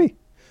attacked me.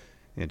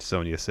 And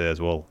Sonya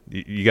says, well,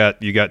 you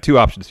got two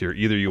options here.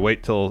 Either you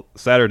wait till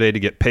Saturday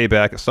to get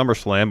payback at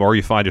SummerSlam, or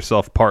you find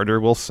yourself a partner.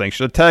 We'll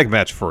sanction a tag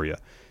match for you.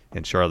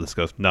 And Charlotte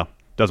goes, no,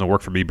 doesn't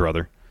work for me,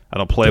 brother. I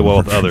don't play well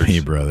with others.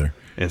 Me, brother.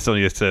 And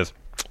Sonya says,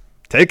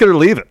 take it or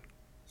leave it.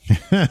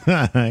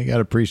 I got to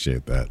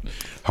appreciate that.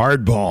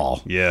 Hard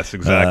ball. Yes,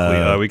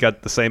 exactly. We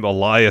got the same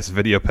Elias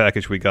video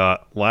package we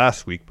got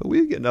last week, but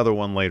we get another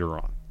one later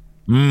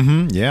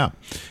on. Yeah.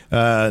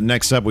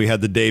 Next up, we had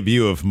the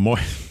debut of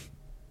Moist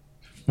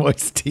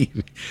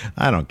TV.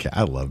 I don't care.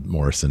 I love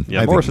Morrison.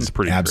 Yeah, I Morrison's think he's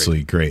pretty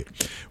absolutely great.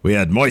 We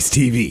had Moist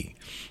TV.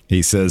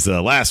 He says,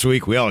 last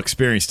week we all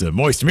experienced a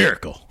moist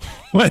miracle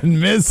when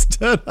Miz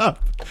stood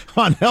up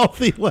on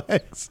healthy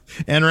legs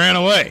and ran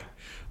away.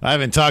 I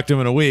haven't talked to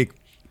him in a week.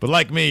 But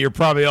like me, you're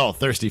probably all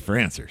thirsty for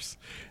answers.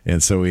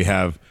 And so we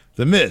have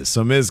the Miz.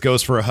 So Miz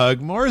goes for a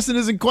hug. Morrison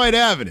isn't quite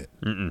having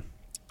it.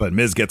 But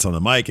Miz gets on the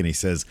mic and he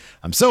says,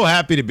 I'm so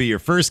happy to be your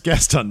first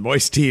guest on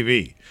Moist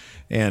TV.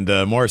 And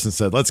Morrison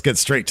said, let's get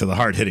straight to the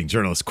hard-hitting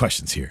journalist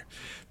questions here.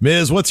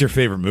 Miz, what's your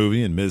favorite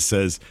movie? And Miz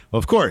says, well,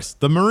 of course,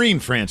 the Marine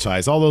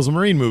franchise, all those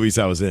Marine movies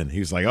I was in. He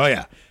was like, oh,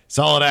 yeah,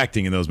 solid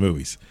acting in those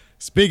movies.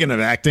 Speaking of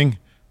acting,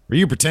 were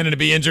you pretending to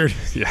be injured?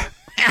 Yeah.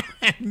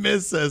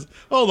 Miz says,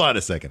 hold on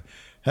a second.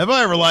 Have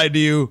I ever lied to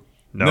you?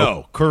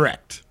 No.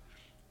 Correct.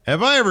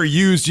 Have I ever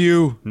used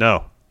you?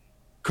 No.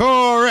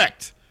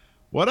 Correct.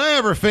 Would I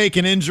ever fake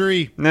an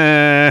injury?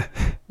 Nah.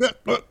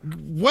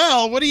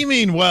 Well, what do you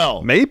mean,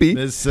 well? Maybe.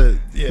 He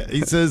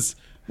says,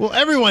 well,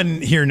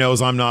 everyone here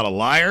knows I'm not a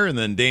liar. And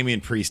then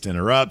Damian Priest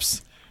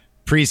interrupts.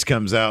 Priest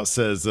comes out,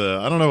 says,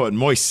 I don't know what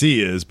Moist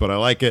C is, but I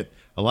like it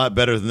a lot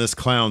better than this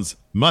clown's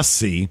must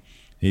see.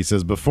 He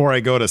says, before I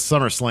go to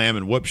SummerSlam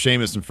and whoop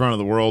Sheamus in front of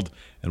the world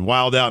and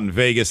wild out in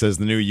Vegas as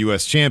the new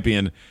U.S.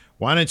 champion,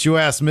 why don't you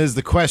ask Miz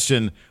the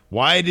question,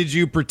 why did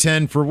you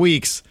pretend for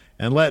weeks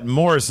and let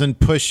Morrison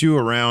push you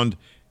around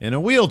in a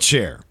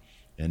wheelchair?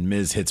 And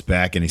Miz hits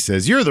back and he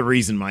says, you're the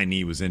reason my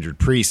knee was injured,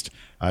 Priest.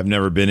 I've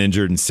never been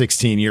injured in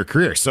 16-year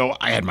career. So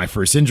I had my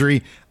first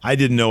injury. I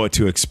didn't know what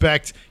to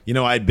expect. You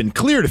know, I'd been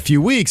cleared a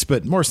few weeks,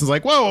 but Morrison's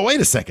like, whoa, wait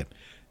a second.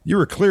 You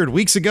were cleared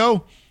weeks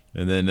ago?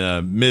 And then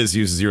Miz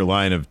uses your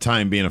line of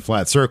time being a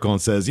flat circle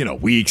and says,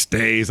 weeks,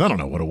 days, I don't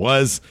know what it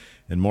was.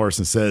 And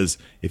Morrison says,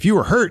 if you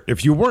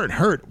weren't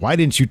hurt, why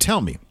didn't you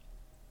tell me?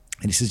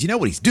 And he says, you know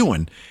what he's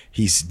doing?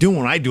 He's doing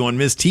what I do on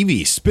Miz TV,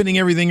 he's spinning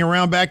everything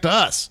around back to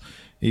us.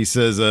 He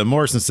says,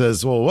 Morrison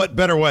says, well, what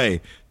better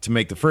way to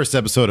make the first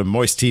episode of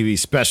Moist TV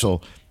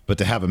special but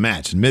to have a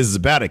match? And Miz is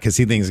about it because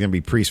he thinks it's going to be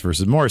Priest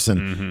versus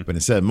Morrison. But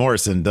instead,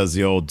 Morrison does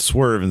the old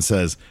swerve and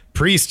says,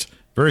 Priest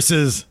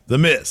versus The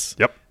Miz.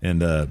 Yep.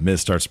 And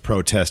Miz starts to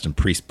protest, and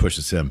Priest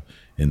pushes him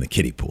in the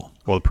kiddie pool.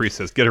 Well, the Priest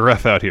says, get a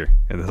ref out here.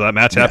 And that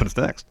match happens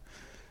next.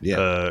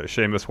 Yeah.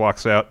 Sheamus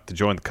walks out to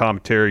join the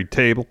commentary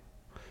table.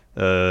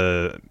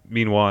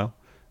 Meanwhile,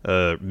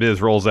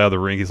 Miz rolls out of the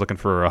ring. He's looking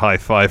for a high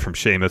five from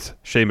Sheamus.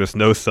 Sheamus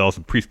no-sells,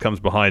 and Priest comes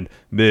behind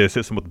Miz,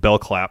 hits him with the bell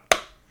clap.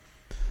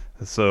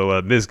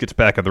 So Miz gets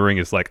back in the ring.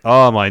 It's like,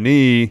 oh, my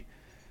knee.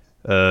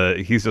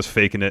 He's just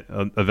faking it.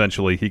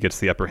 Eventually, he gets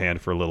the upper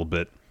hand for a little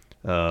bit.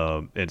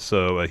 And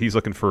so he's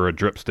looking for a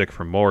dripstick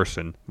from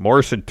Morrison.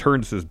 Morrison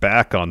turns his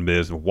back on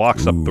Miz and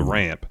walks up the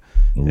ramp.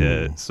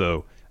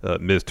 So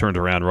Miz turns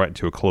around right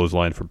into a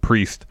clothesline from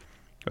Priest.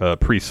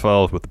 Priest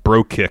follows with the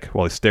bro kick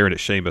while he's staring at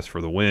Sheamus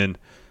for the win.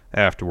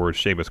 Afterwards,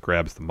 Sheamus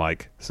grabs the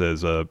mic,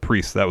 says,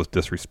 Priest, that was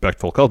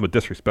disrespectful. Calls him a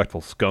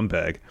disrespectful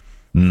scumbag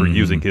for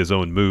using his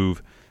own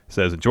move.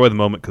 Says, enjoy the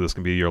moment because this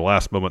can be your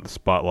last moment in the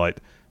spotlight.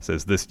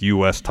 Says, this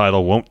U.S.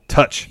 title won't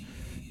touch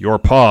your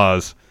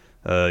paws.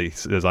 He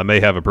says, I may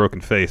have a broken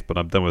face, but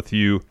I'm done with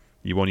you.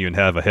 You won't even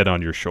have a head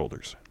on your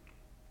shoulders.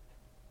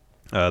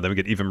 Then we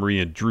get Eva Marie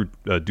and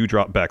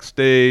Doudrop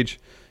backstage.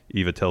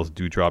 Eva tells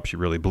Doudrop she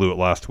really blew it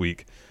last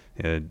week.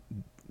 And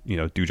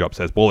Doudrop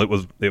says, well,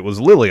 it was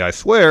Lily, I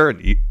swear.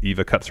 And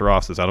Eva cuts her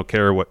off, says, I don't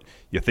care what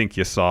you think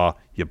you saw,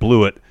 you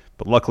blew it.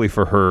 But luckily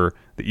for her,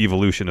 the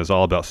evolution is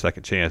all about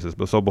second chances.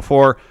 But so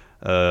before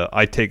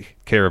I take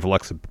care of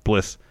Alexa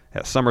Bliss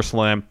at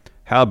SummerSlam,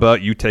 how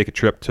about you take a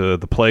trip to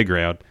the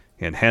playground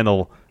and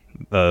handle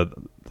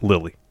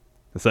Lily?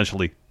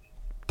 Essentially,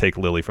 take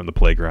Lily from the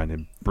playground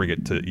and bring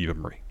it to Eva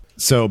Marie.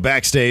 So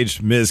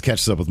backstage, Miz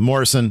catches up with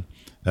Morrison.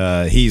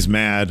 He's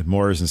mad.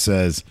 Morrison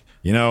says,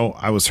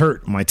 I was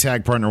hurt. My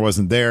tag partner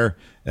wasn't there.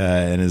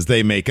 And as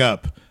they make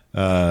up,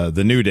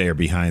 the New Day are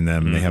behind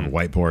them, and they have a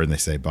whiteboard, and they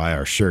say, buy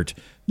our shirt.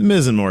 The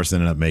Miz and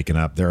Morrison end up making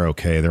up. They're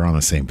okay. They're on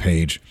the same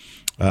page.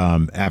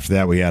 After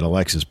that, we had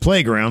Alexa's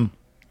playground.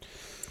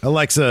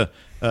 Alexa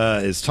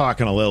is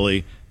talking to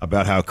Lily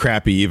about how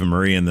crappy Eva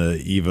Marie and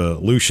the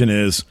Evolution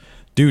is.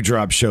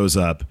 Doudrop shows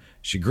up.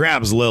 She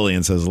grabs Lily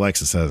and says,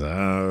 Alexa says,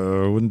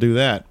 I wouldn't do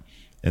that.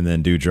 And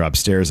then Doudrop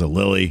stares at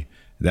Lily.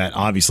 That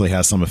obviously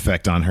has some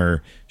effect on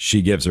her.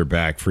 She gives her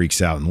back,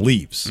 freaks out, and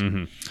leaves.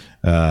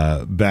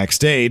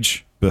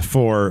 Backstage,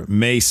 before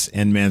Mace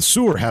and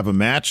Mansoor have a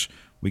match,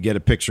 we get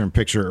a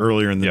picture-in-picture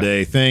earlier in the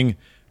day thing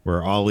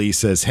where Ali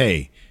says,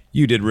 hey,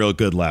 you did real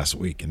good last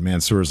week. And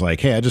Mansoor's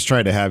like, hey, I just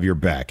tried to have your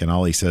back. And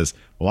Ali says,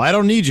 well, I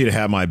don't need you to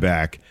have my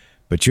back,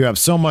 but you have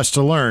so much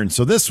to learn.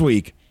 So this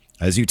week,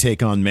 as you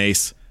take on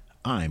Mace,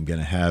 I'm going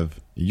to have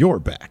your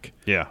back.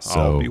 Yeah, so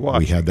I'll be watching.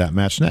 We have that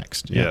match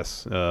next. Yeah.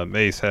 Yes,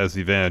 Mace has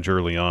the advantage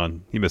early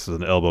on. He misses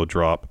an elbow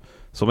drop.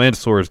 So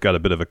Mansoor's got a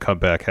bit of a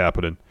comeback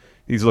happening.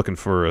 He's looking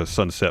for a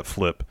sunset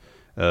flip.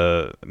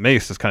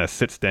 Mace just kind of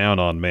sits down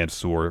on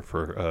Mansoor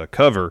for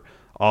cover.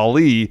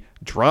 Ali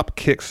drop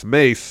kicks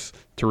Mace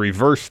to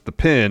reverse the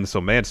pin, so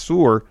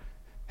Mansoor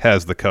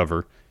has the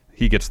cover.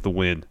 He gets the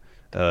win,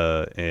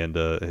 and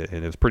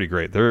it's pretty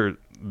great.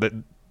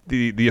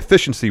 The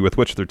efficiency with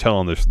which they're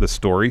telling this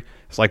story,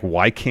 it's like,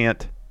 why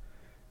can't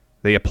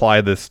they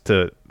apply this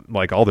to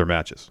like all their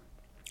matches?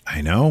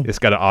 I know. It's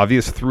got an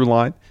obvious through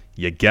line.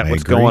 You get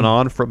what's going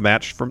on from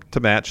match to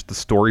match. The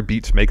story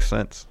beats make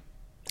sense.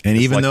 And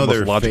it's even like though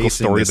the they're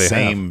facing the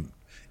same,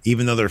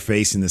 even though they're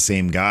facing the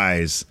same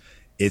guys,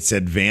 it's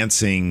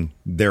advancing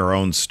their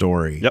own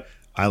story. Yep.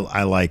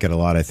 I like it a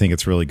lot. I think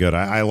it's really good.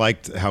 I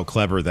liked how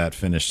clever that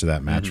finish to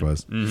that match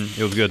was.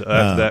 It was good.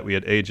 After that, we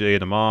had AJ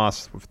and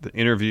Amos with the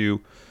interview.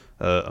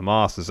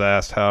 Amos is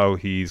asked how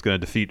he's going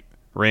to defeat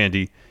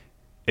Randy.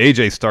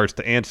 AJ starts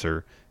to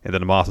answer, and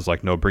then Amos is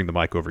like, no, bring the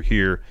mic over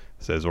here.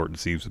 Says Orton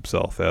sees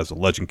himself as a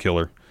legend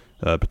killer.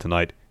 But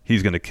tonight,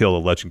 he's going to kill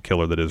the legend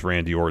killer that is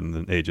Randy Orton.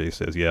 And AJ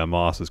says, yeah,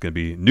 Amos is going to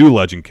be new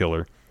legend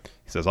killer.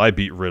 He says, I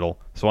beat Riddle,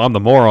 so I'm the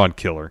moron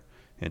killer.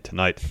 And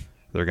tonight,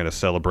 they're going to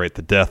celebrate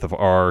the death of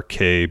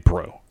RK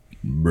Bro.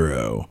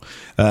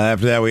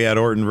 After that, we had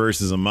Orton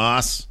versus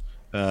Amos.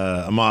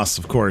 Amos,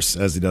 of course,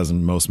 as he does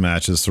in most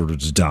matches, sort of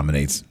just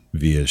dominates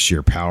via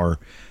sheer power.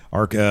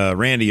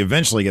 Randy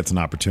eventually gets an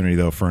opportunity,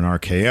 though, for an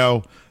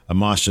RKO.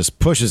 Amos just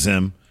pushes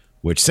him,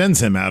 which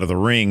sends him out of the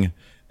ring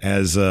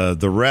as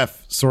the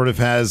ref sort of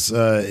has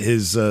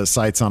his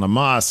sights on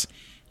Amos.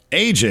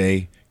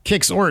 AJ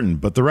kicks Orton,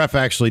 but the ref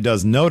actually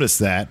does notice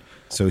that,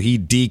 so he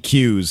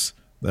DQs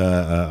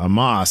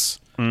Amos.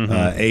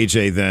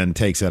 AJ then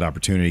takes that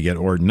opportunity to get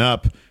Orton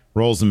up,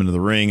 rolls him into the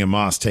ring.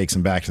 Amos takes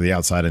him back to the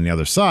outside on the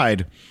other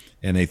side,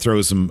 and they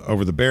throws him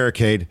over the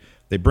barricade.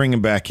 They bring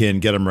him back in,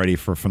 get him ready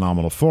for a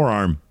phenomenal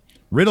forearm.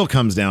 Riddle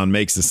comes down,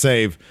 makes the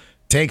save,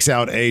 takes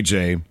out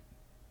AJ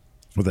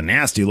with a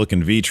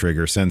nasty-looking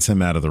V-trigger, sends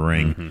him out of the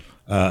ring.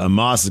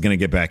 Amos is going to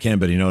get back in,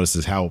 but he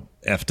notices how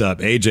effed up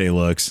AJ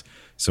looks,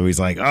 so he's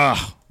like, I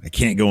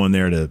can't go in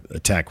there to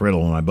attack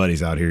Riddle when my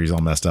buddy's out here. He's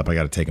all messed up. I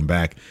got to take him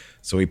back.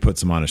 So he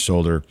puts him on his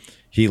shoulder.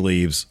 He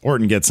leaves.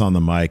 Orton gets on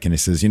the mic, and he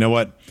says, you know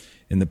what?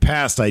 In the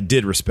past, I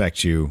did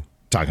respect you,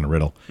 talking to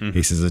Riddle.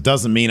 He says, it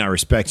doesn't mean I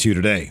respect you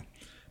today.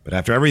 But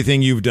after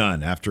everything you've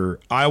done, after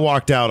I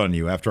walked out on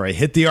you, after I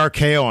hit the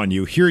RKO on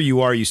you, here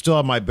you are. You still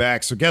have my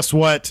back. So guess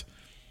what?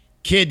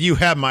 Kid, you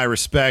have my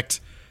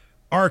respect.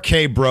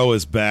 RK Bro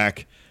is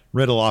back.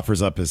 Riddle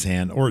offers up his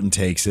hand. Orton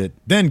takes it,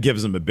 then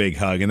gives him a big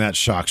hug, and that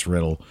shocks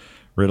Riddle.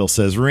 Riddle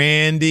says,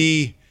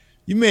 Randy,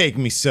 you make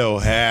me so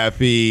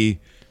happy.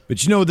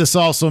 But you know what this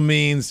also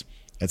means?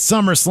 At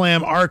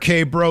SummerSlam,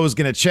 RK Bro is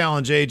going to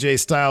challenge AJ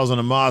Styles and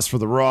Amos for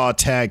the Raw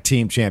Tag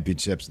Team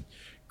Championships.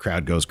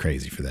 Crowd goes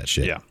crazy for that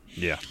shit.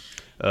 Yeah.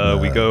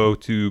 We go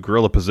to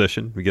Gorilla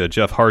Position. We get a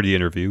Jeff Hardy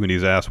interview, and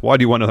he's asked, why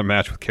do you want another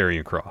match with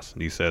Karrion Kross?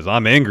 And he says,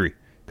 I'm angry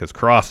because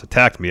Kross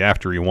attacked me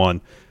after he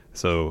won.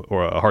 So,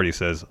 Hardy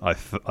says, I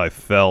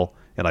fell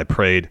and I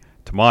prayed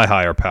to my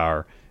higher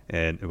power,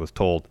 and it was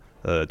told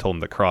him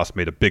that Kross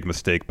made a big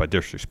mistake by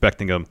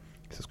disrespecting him.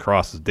 He says,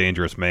 Kross is a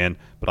dangerous man,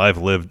 but I've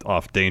lived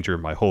off danger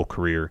my whole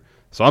career.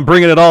 So I'm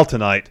bringing it all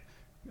tonight.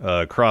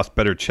 Kross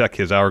better check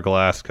his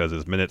hourglass because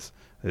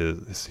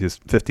his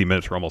 50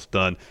 minutes are almost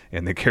done.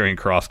 And then Karrion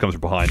Kross comes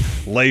from behind,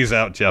 lays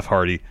out Jeff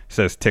Hardy,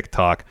 says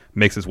tick-tock,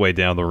 makes his way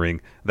down the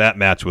ring. That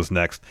match was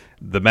next.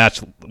 The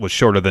match was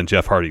shorter than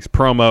Jeff Hardy's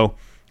promo.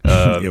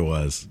 It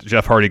was.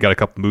 Jeff Hardy got a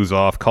couple moves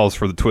off, calls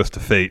for the twist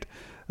of fate.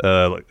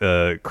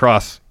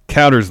 Kross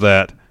counters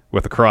that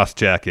with a cross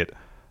jacket.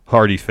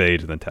 Hardy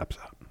fades and then taps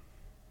out.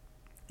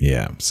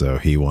 Yeah, so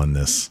he won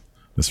this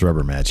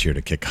rubber match here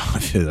to kick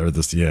off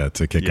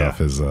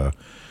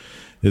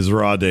his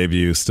Raw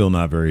debut. Still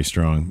not very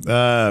strong.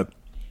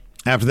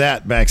 After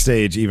that,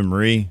 backstage, Eva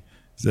Marie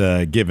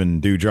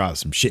giving Doudrop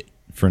some shit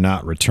for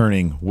not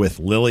returning with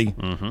Lily.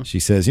 Mm-hmm. She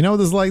says, "You know what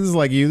this is like? This is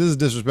like you. This is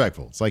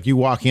disrespectful. It's like you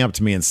walking up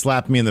to me and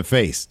slapping me in the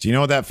face. Do you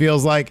know what that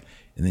feels like?"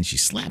 And then she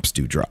slaps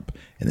Doudrop,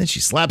 and then she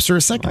slaps her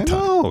a second time.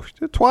 I know, she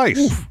did twice.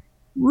 Oof,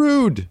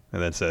 rude.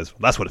 And then says, well,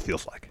 "That's what it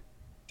feels like."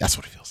 That's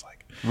what it feels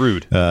like.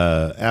 Rude.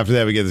 After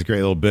that, we get this great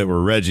little bit where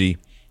Reggie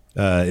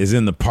is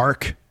in the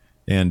park,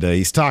 and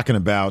he's talking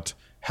about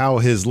how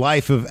his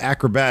life of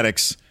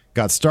acrobatics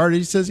got started.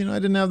 He says, I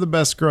didn't have the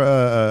best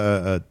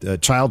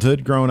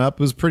childhood growing up. It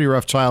was a pretty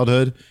rough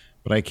childhood,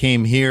 but I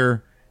came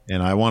here,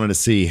 and I wanted to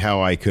see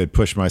how I could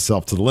push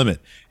myself to the limit.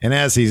 And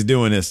as he's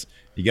doing this,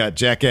 you got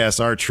Jackass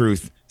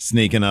R-Truth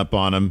sneaking up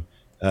on him,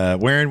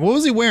 wearing, what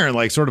was he wearing?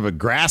 Like sort of a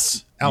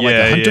grass like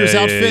a hunter's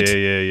outfit.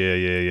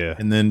 Yeah.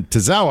 And then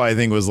Tozawa, I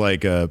think, was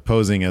like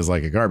posing as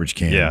like a garbage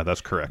can. Yeah,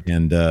 that's correct.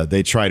 And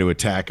they try to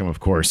attack him. Of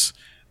course,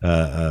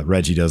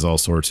 Reggie does all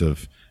sorts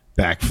of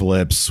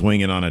backflips,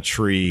 swinging on a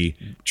tree,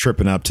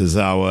 tripping up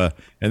Tozawa,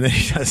 and then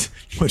he does,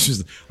 which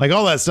is like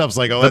all that stuff's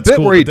like, oh, that's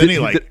cool. Where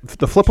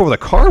the flip over the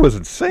car was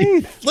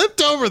insane. He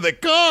flipped over the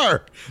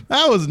car.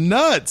 That was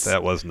nuts.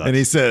 That was nuts. And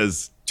he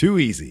says, "Too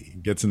easy." He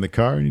gets in the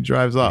car and he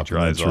drives off.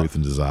 Truth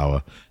and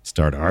Tozawa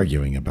start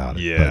arguing about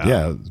it. Yeah. But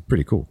yeah, it was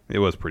pretty cool. It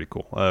was pretty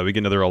cool. We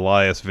get another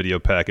Elias video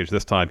package.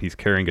 This time he's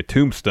carrying a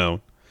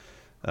tombstone.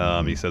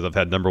 He says, "I've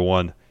had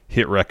 #1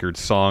 hit record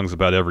songs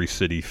about every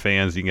city.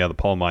 Fans eating out of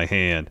the palm of my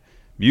hand.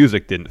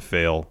 Music didn't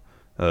fail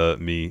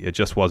me. It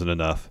just wasn't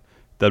enough."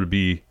 That would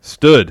be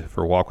stood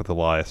for Walk with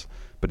Elias.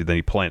 But then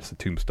he plants the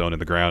tombstone in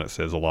the ground. It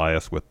says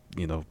Elias with,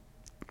 I don't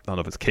know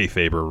if it's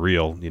kayfabe or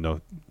real,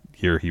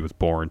 year he was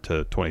born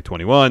to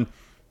 2021.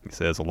 He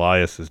says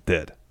Elias is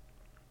dead.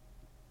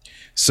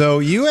 So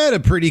you had a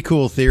pretty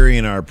cool theory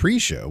in our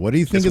pre-show. What do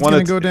you think is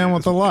going to go down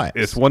with Elias?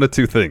 It's one of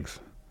two things.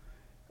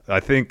 I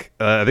think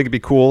it'd be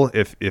cool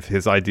if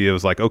his idea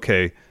was like,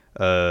 okay,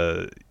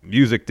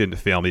 music didn't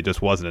fail me, it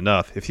just wasn't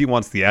enough. If he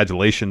wants the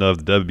adulation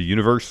of the WWE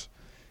universe,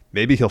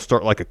 maybe he'll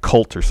start like a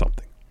cult or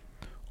something.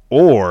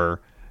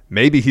 Or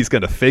maybe he's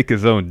going to fake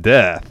his own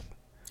death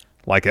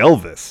like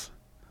Elvis.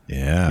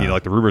 Yeah.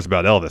 Like the rumors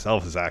about Elvis.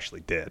 Elvis is actually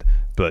dead.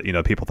 But,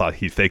 people thought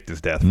he faked his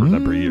death for a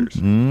number of years.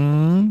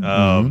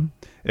 And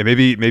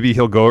maybe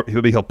he'll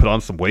put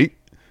on some weight.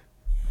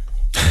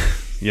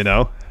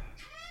 He'll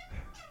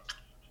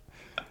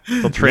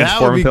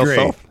transform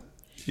himself.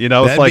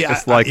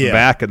 It's like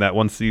back in that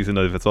one season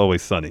of It's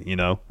Always Sunny,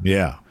 Yeah.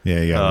 Yeah,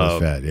 he got really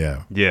fat,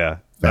 yeah. Yeah.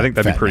 I think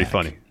that'd be pretty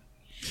funny.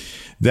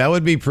 That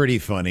would be pretty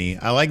funny.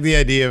 I like the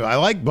idea. I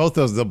like both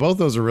those. Both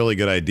those are really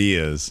good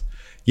ideas.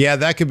 Yeah,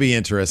 that could be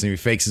interesting. He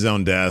fakes his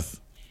own death,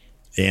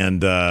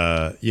 and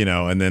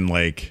and then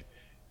like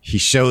he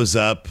shows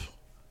up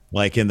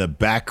like in the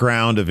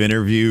background of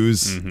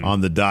interviews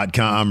on the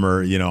 .com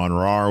or on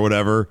Raw or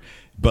whatever.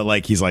 But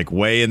like he's like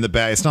way in the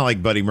back. It's not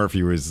like Buddy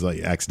Murphy was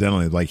like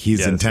accidentally. Like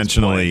he's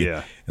intentionally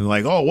and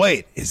like, oh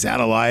wait, is that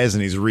Elias?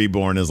 And he's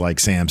reborn as like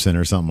Samson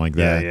or something like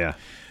that.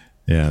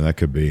 Yeah. That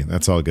could be.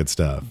 That's all good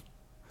stuff.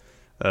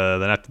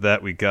 Then after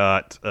that, we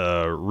got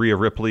Rhea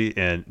Ripley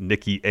and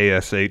Nikki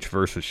ASH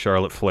versus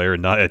Charlotte Flair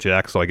and Nia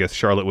Jax. So I guess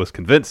Charlotte was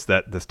convinced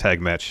that this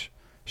tag match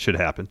should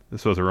happen.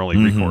 This was her only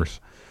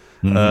recourse.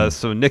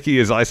 So Nikki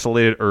is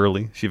isolated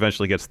early. She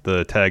eventually gets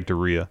the tag to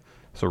Rhea.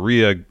 So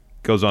Rhea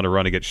goes on a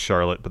run against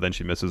Charlotte, but then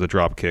she misses a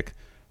drop kick.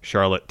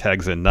 Charlotte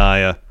tags in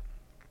Nia.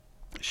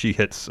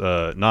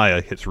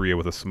 Nia hits Rhea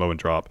with a Samoan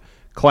drop,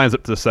 climbs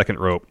up to the second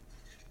rope,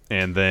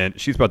 and then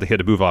she's about to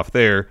hit a move off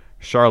there.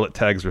 Charlotte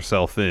tags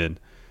herself in.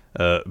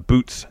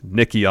 Boots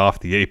Nikki off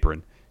the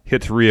apron,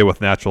 hits Rhea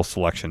with natural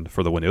selection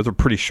for the win. It was a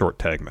pretty short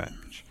tag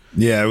match.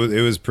 Yeah,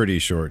 it was pretty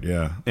short,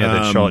 yeah. And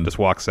then Charlotte just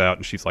walks out,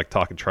 and she's like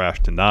talking trash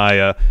to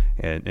Nia,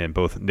 and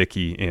both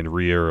Nikki and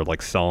Rhea are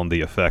like selling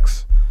the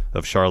effects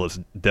of Charlotte's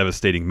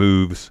devastating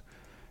moves.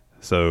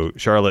 So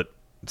Charlotte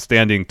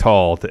standing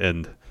tall to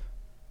end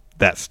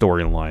that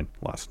storyline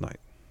last night.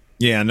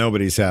 Yeah,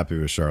 nobody's happy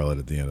with Charlotte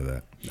at the end of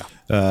that.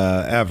 No.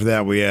 After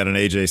that, we had an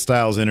AJ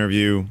Styles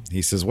interview.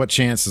 He says, what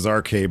chance does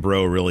RK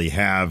Bro really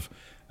have?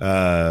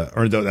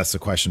 That's the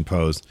question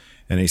posed.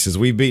 And he says,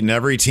 we've beaten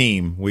every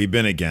team we've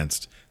been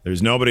against.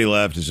 There's nobody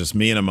left. It's just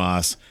me and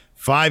Amos.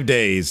 5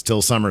 days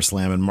till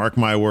SummerSlam. And mark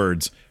my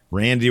words,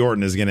 Randy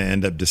Orton is going to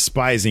end up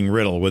despising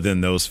Riddle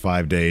within those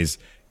 5 days.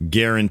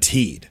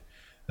 Guaranteed.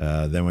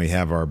 Then we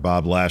have our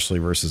Bob Lashley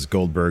versus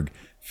Goldberg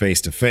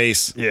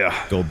face-to-face.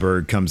 Yeah.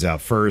 Goldberg comes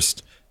out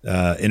first,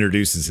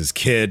 introduces his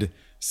kid,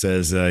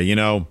 says,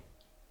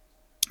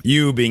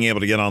 you being able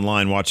to get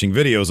online watching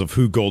videos of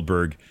who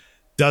Goldberg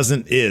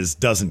doesn't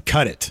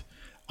cut it.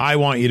 I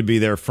want you to be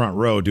there front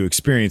row to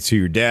experience who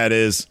your dad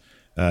is,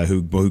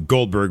 who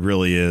Goldberg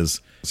really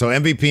is. So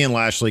MVP and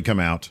Lashley come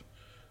out.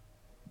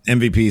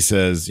 MVP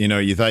says,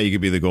 you thought you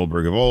could be the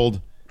Goldberg of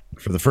old.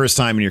 For the first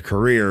time in your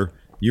career,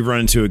 you've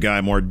run into a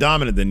guy more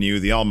dominant than you,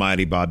 the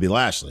almighty Bobby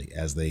Lashley.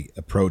 As they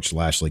approach,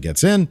 Lashley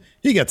gets in.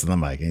 He gets on the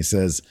mic and he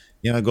says,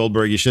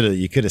 Goldberg,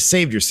 you could have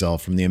saved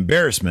yourself from the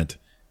embarrassment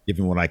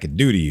given what I could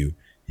do to you.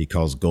 He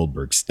calls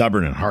Goldberg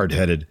stubborn and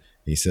hard-headed.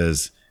 He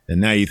says,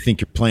 and now you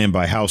think you're playing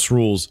by house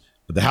rules,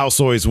 but the house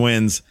always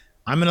wins.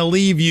 I'm going to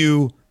leave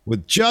you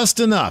with just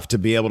enough to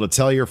be able to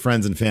tell your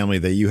friends and family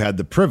that you had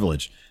the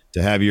privilege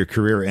to have your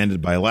career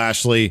ended by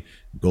Lashley.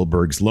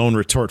 Goldberg's lone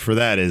retort for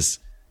that is,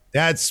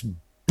 that's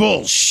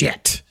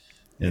bullshit.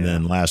 And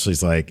then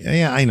Lashley's like,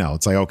 yeah, I know.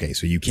 It's like, okay,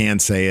 so you can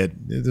say it.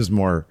 There's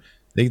more.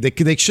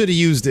 They should have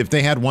used, if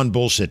they had one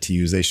bullshit to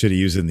use, they should have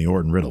used it in the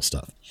Orton Riddle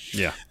stuff.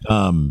 Yeah.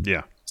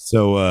 Yeah.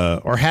 So,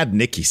 or had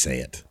Nikki say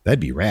it. That'd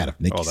be rad if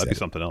Nikki said it. Oh, that'd be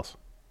something else.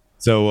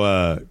 So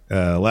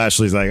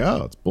Lashley's like,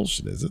 oh, it's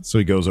bullshit, is it? So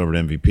he goes over to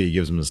MVP,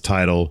 gives him his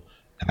title,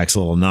 acts a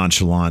little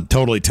nonchalant,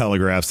 totally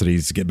telegraphs that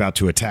he's about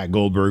to attack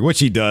Goldberg, which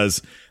he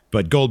does.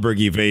 But Goldberg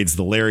evades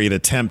the lariat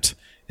attempt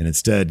and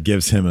instead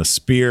gives him a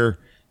spear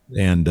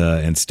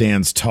and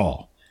stands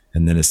tall.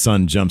 And then his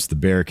son jumps the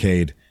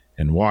barricade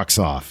and walks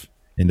off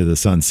into the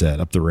sunset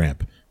up the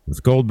ramp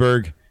with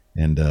Goldberg.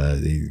 And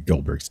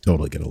Goldberg's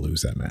totally going to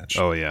lose that match.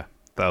 Oh, yeah.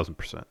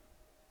 1,000%.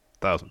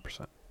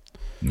 1,000%.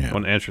 Yeah. I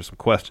want to answer some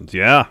questions.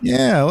 Yeah.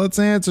 Yeah, let's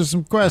answer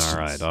some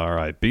questions. All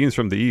right. Beans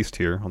from the East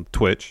here on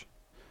Twitch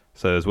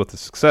says, with the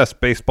success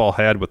baseball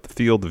had with the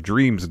Field of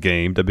Dreams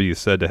game, WWE is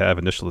said to have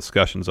initial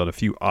discussions on a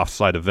few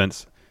off-site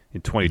events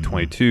in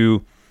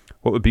 2022.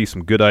 What would be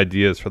some good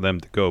ideas for them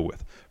to go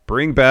with?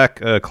 Bring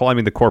back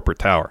climbing the corporate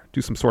tower.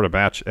 Do some sort of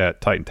match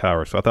at Titan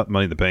Tower. So I thought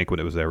Money in the Bank when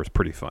it was there was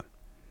pretty fun.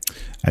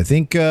 I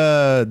think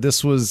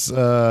this was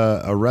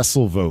a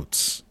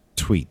WrestleVotes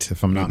tweet,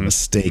 if I'm not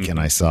mistaken.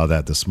 I saw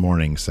that this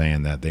morning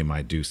saying that they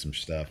might do some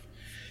stuff.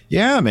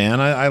 Yeah,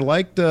 man. I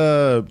liked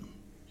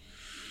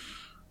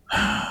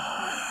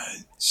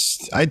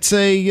I'd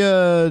say,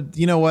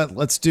 you know what?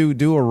 Let's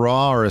do a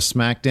Raw or a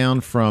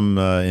SmackDown from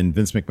in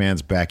Vince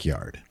McMahon's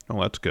backyard. Oh,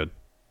 that's good.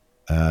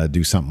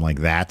 Do something like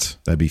that.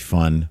 That'd be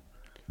fun.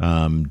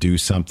 Do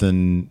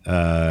something,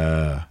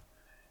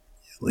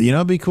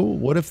 it'd be cool.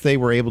 What if they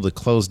were able to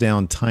close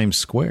down Times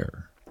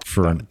Square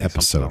for an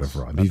episode of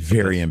Raw? It'd be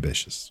very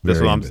ambitious.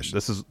 Very ambitious.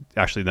 This is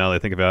actually, now that I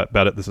think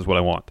about it, this is what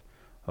I want.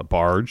 A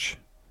barge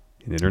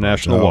in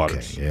international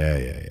waters.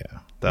 Yeah.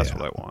 That's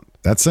what I want.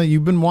 That's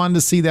you've been wanting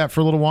to see that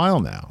for a little while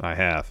now. I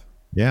have.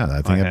 Yeah,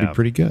 I think that'd be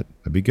pretty good.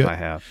 That'd be good. I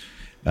have.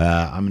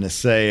 I'm going to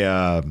say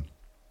at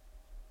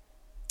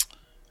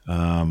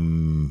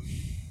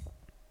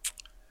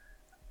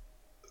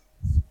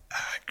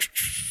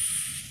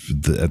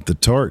the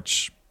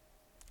Torch.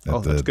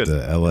 That's good.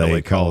 The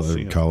LA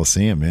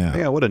Coliseum.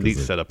 Yeah, what a neat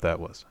setup that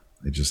was.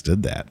 They just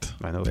did that.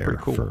 I know, it's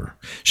pretty cool.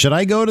 Should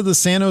I go to the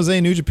San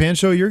Jose New Japan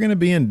show? You're going to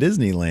be in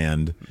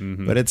Disneyland,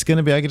 but it's going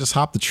to be, I could just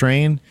hop the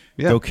train,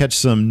 go catch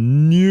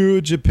some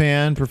New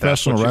Japan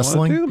professional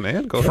wrestling. Do,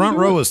 man. Go Front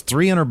row is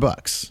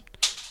 $300.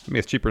 I mean,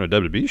 it's cheaper than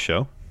a WWE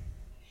show.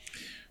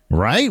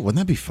 Right? Wouldn't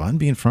that be fun,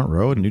 being front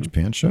row at a New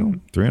Japan show?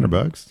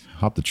 $300.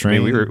 Hop the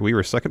train. I mean, we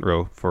were second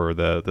row for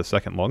the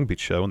second Long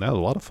Beach show, and that was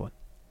a lot of fun.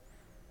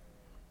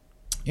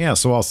 Yeah,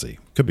 so I'll see.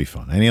 Could be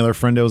fun. Any other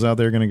friendos out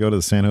there going to go to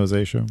the San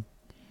Jose show?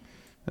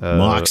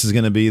 Mox is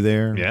going to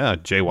Bolthouse. Yeah,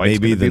 Jay White's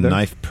maybe the there.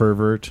 Knife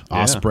Pervert.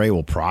 Osprey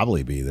will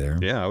probably be there.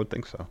 Yeah, I would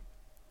think so.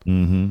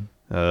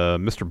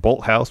 Mr.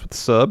 Bolthouse with the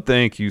sub.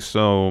 Thank you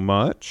so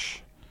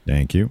much.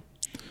 Thank you.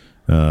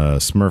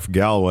 Smurf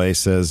Galloway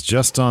says,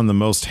 just on the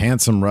most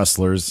handsome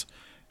wrestlers,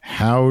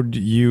 how'd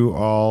you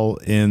all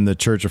in the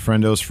Church of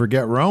Friendos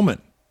forget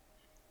Roman?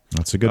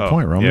 That's a good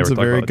point. Roman's a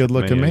very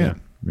good-looking man.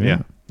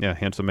 Yeah,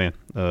 handsome man.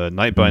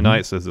 Night by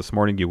Night says, this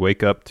morning you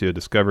wake up to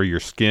discover your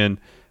skin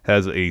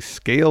has a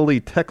scaly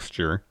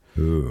texture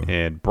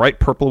and bright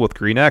purple with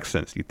green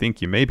accents. You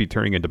think you may be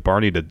turning into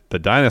Barney the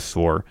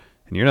dinosaur,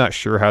 and you're not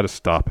sure how to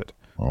stop it.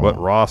 What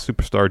Raw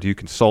superstar do you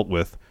consult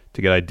with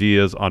to get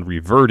ideas on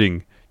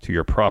reverting to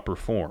your proper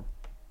form?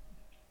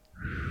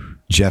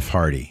 Jeff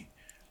Hardy.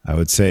 I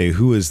would say,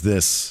 who is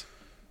this,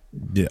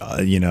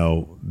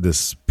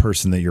 this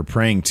person that you're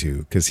praying to?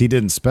 Because he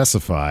didn't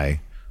specify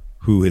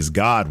who his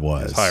God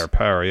was. His higher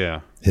power,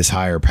 yeah. His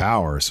higher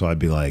power. So I'd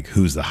be like,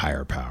 who's the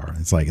higher power?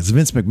 It's like, it's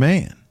Vince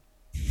McMahon.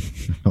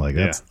 Like,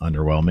 that's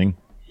underwhelming.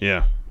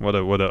 Yeah. What a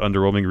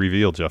underwhelming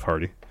reveal, Jeff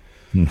Hardy.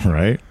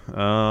 Right?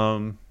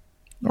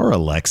 Or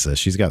Alexa.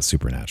 She's got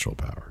supernatural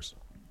powers.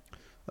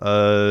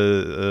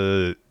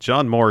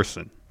 John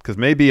Morrison. Because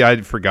maybe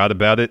I forgot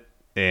about it,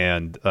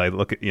 and I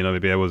look at,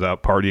 maybe I was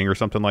out partying or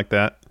something like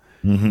that.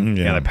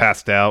 And I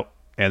passed out,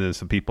 and then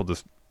some people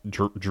just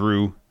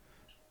drew.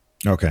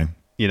 Okay.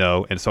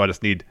 And so I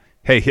just need,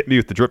 hey, hit me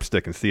with the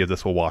dripstick and see if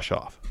this will wash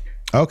off.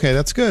 Okay,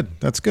 that's good.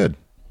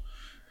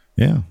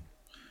 Yeah.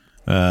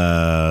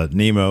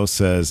 Nemo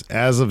says,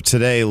 as of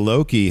today,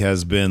 Loki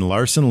has been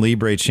Larson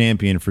Libre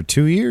champion for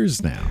 2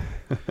 years now,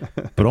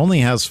 but only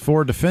has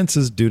 4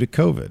 defenses due to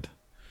COVID.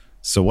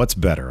 So what's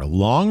better, a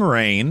long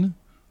reign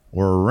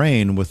or a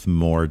reign with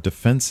more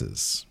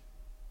defenses?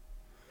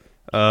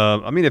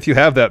 I mean, if you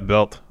have that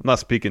belt, I'm not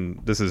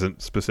speaking, this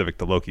isn't specific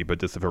to Loki, but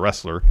just if a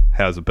wrestler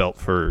has a belt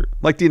for,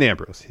 like Dean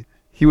Ambrose,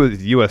 he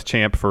was U.S.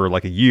 champ for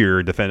like a year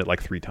and defended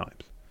like 3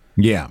 times.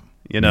 Yeah.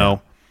 You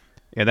know?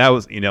 And that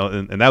was,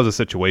 and that was a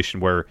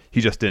situation where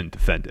he just didn't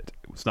defend it.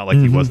 It's not like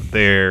he wasn't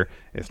there.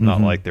 It's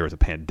not like there was a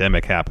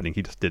pandemic happening.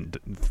 He just didn't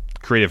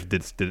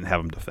have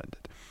him defend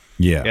it.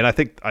 Yeah. And I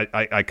think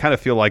I kind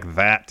of feel like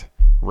that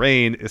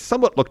reign is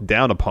somewhat looked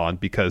down upon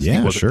because he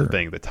wasn't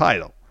defending the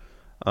title.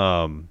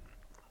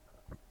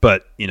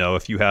 But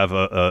if you have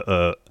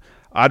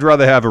I'd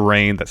rather have a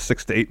reign that's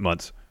 6 to 8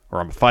 months where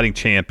I'm a fighting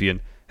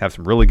champion, have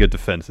some really good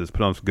defenses,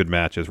 put on some good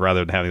matches,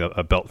 rather than having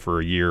a belt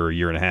for a year or a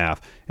year and a half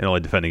and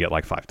only defending it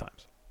like 5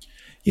 times.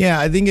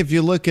 Yeah, I think if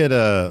you look at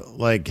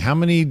like how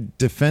many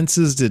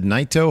defenses did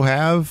Naito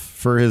have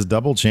for his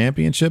double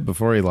championship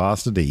before he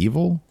lost it to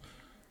Evil?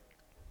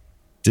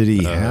 Did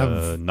he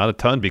have not a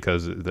ton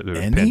because of the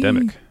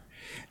pandemic?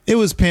 It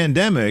was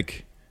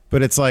pandemic,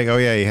 but it's like, oh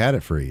yeah, he had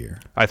it for a year.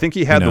 I think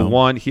he had the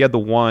one. He had the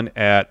one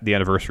at the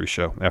anniversary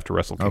show after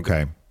Wrestle Kingdom.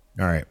 Okay,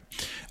 all right.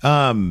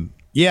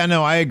 Yeah,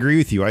 no, I agree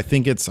with you. I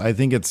think it's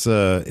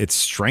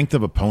strength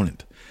of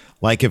opponent.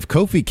 Like if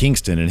Kofi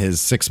Kingston in his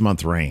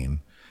 6-month reign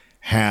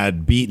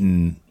had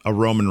beaten a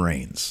Roman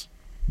Reigns,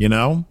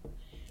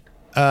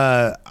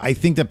 I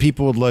think that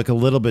people would look a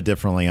little bit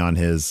differently on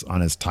his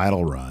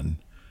title run.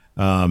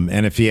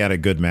 And if he had a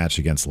good match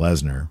against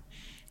Lesnar.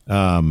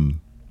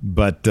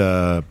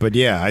 But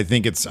yeah, I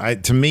think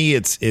to me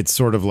it's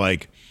sort of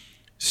like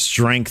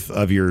strength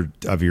of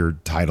your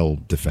title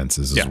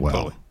defenses as well.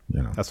 Totally.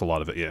 That's a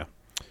lot of it, yeah.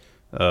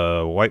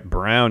 White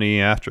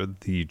Brownie, after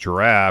the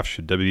draft,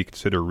 should WWE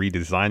consider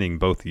redesigning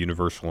both the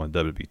Universal and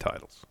WWE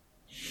titles?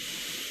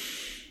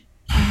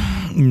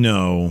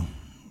 No.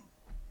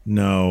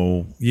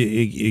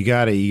 You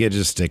gotta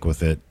just stick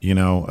with it.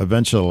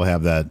 Eventually it'll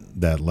have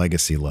that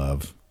legacy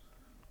love.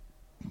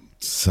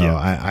 So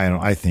yeah.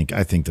 I think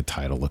the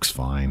title looks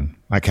fine.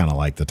 I kind of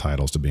like the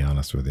titles, to be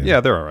honest with you. Yeah,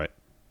 they're all right.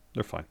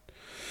 They're fine.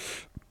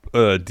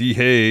 D.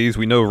 Hayes,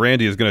 we know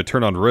Randy is going to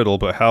turn on Riddle,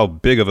 but how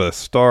big of a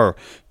star,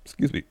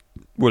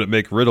 would it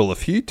make Riddle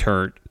if he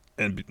turned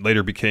and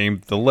later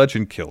became the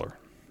Legend Killer?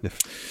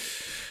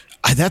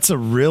 That's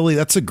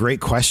a great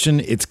question.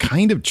 It's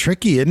kind of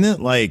tricky, isn't it?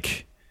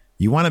 Like,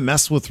 you want to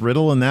mess with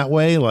Riddle in that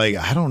way? Like,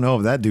 I don't know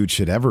if that dude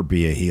should ever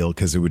be a heel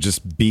because it would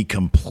just be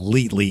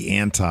completely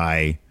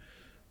anti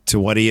to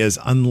what he is,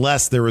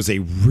 unless there was a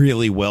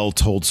really well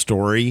told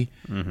story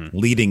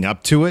leading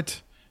up to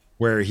it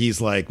where he's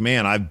like,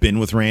 man, I've been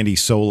with Randy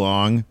so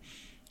long.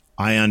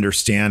 I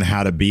understand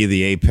how to be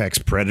the apex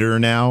predator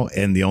now.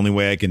 And the only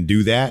way I can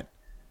do that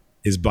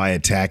is by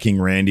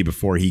attacking Randy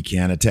before he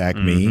can attack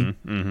me.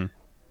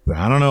 But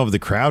I don't know if the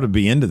crowd would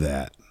be into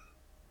that.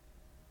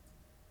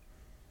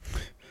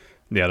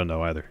 Yeah, I don't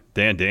know either.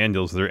 Dan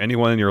Daniels, is there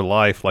anyone in your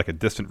life, like a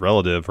distant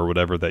relative or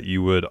whatever, that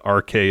you would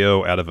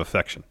RKO out of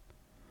affection?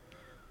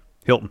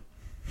 Hilton.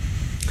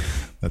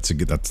 That's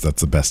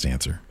the best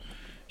answer.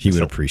 He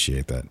would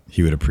appreciate that.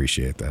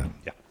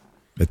 Yeah.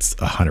 It's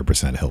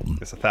 100% Hilton.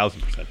 It's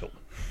 1,000% Hilton.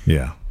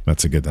 Yeah,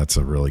 that's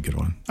a really good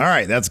one. All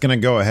right, that's going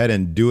to go ahead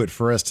and do it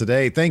for us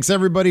today. Thanks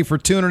everybody for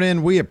tuning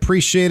in. We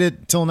appreciate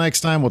it. Till next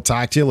time, we'll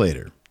talk to you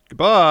later.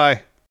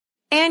 Goodbye.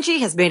 Angie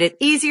has made it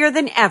easier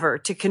than ever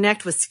to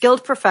connect with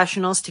skilled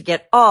professionals to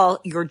get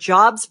all your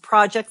jobs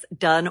projects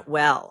done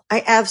well.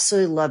 I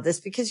absolutely love this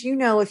because,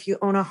 if you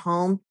own a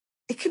home,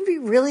 it can be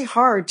really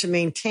hard to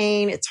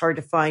maintain. It's hard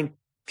to find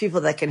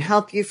people that can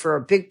help you for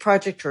a big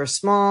project or a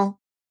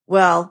small.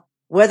 Well,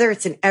 whether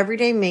it's in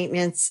everyday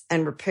maintenance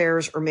and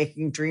repairs or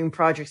making dream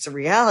projects a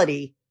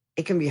reality,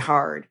 it can be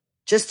hard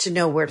just to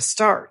know where to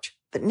start.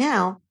 But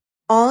now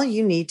all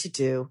you need to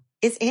do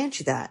is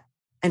Angie that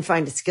and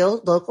find a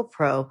skilled local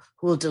pro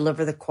who will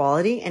deliver the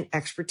quality and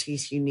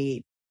expertise you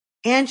need.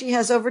 Angie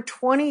has over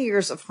 20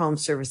 years of home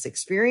service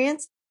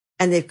experience,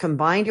 and they've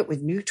combined it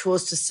with new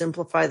tools to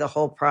simplify the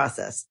whole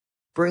process.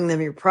 Bring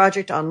them your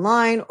project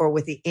online or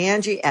with the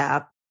Angie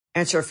app,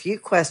 answer a few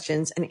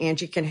questions, and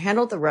Angie can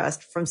handle the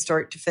rest from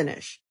start to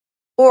finish.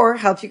 Or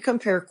help you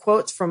compare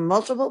quotes from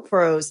multiple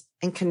pros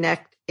and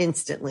connect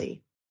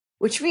instantly.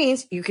 Which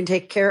means you can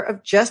take care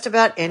of just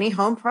about any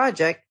home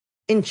project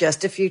in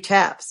just a few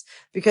taps.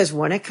 Because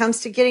when it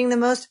comes to getting the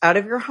most out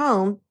of your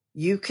home,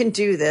 you can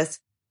do this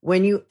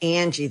when you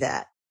Angie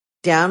that.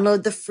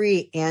 Download the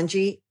free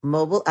Angie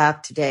mobile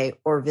app today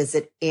or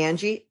visit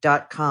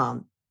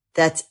Angie.com.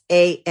 That's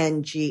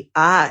ANGI.com.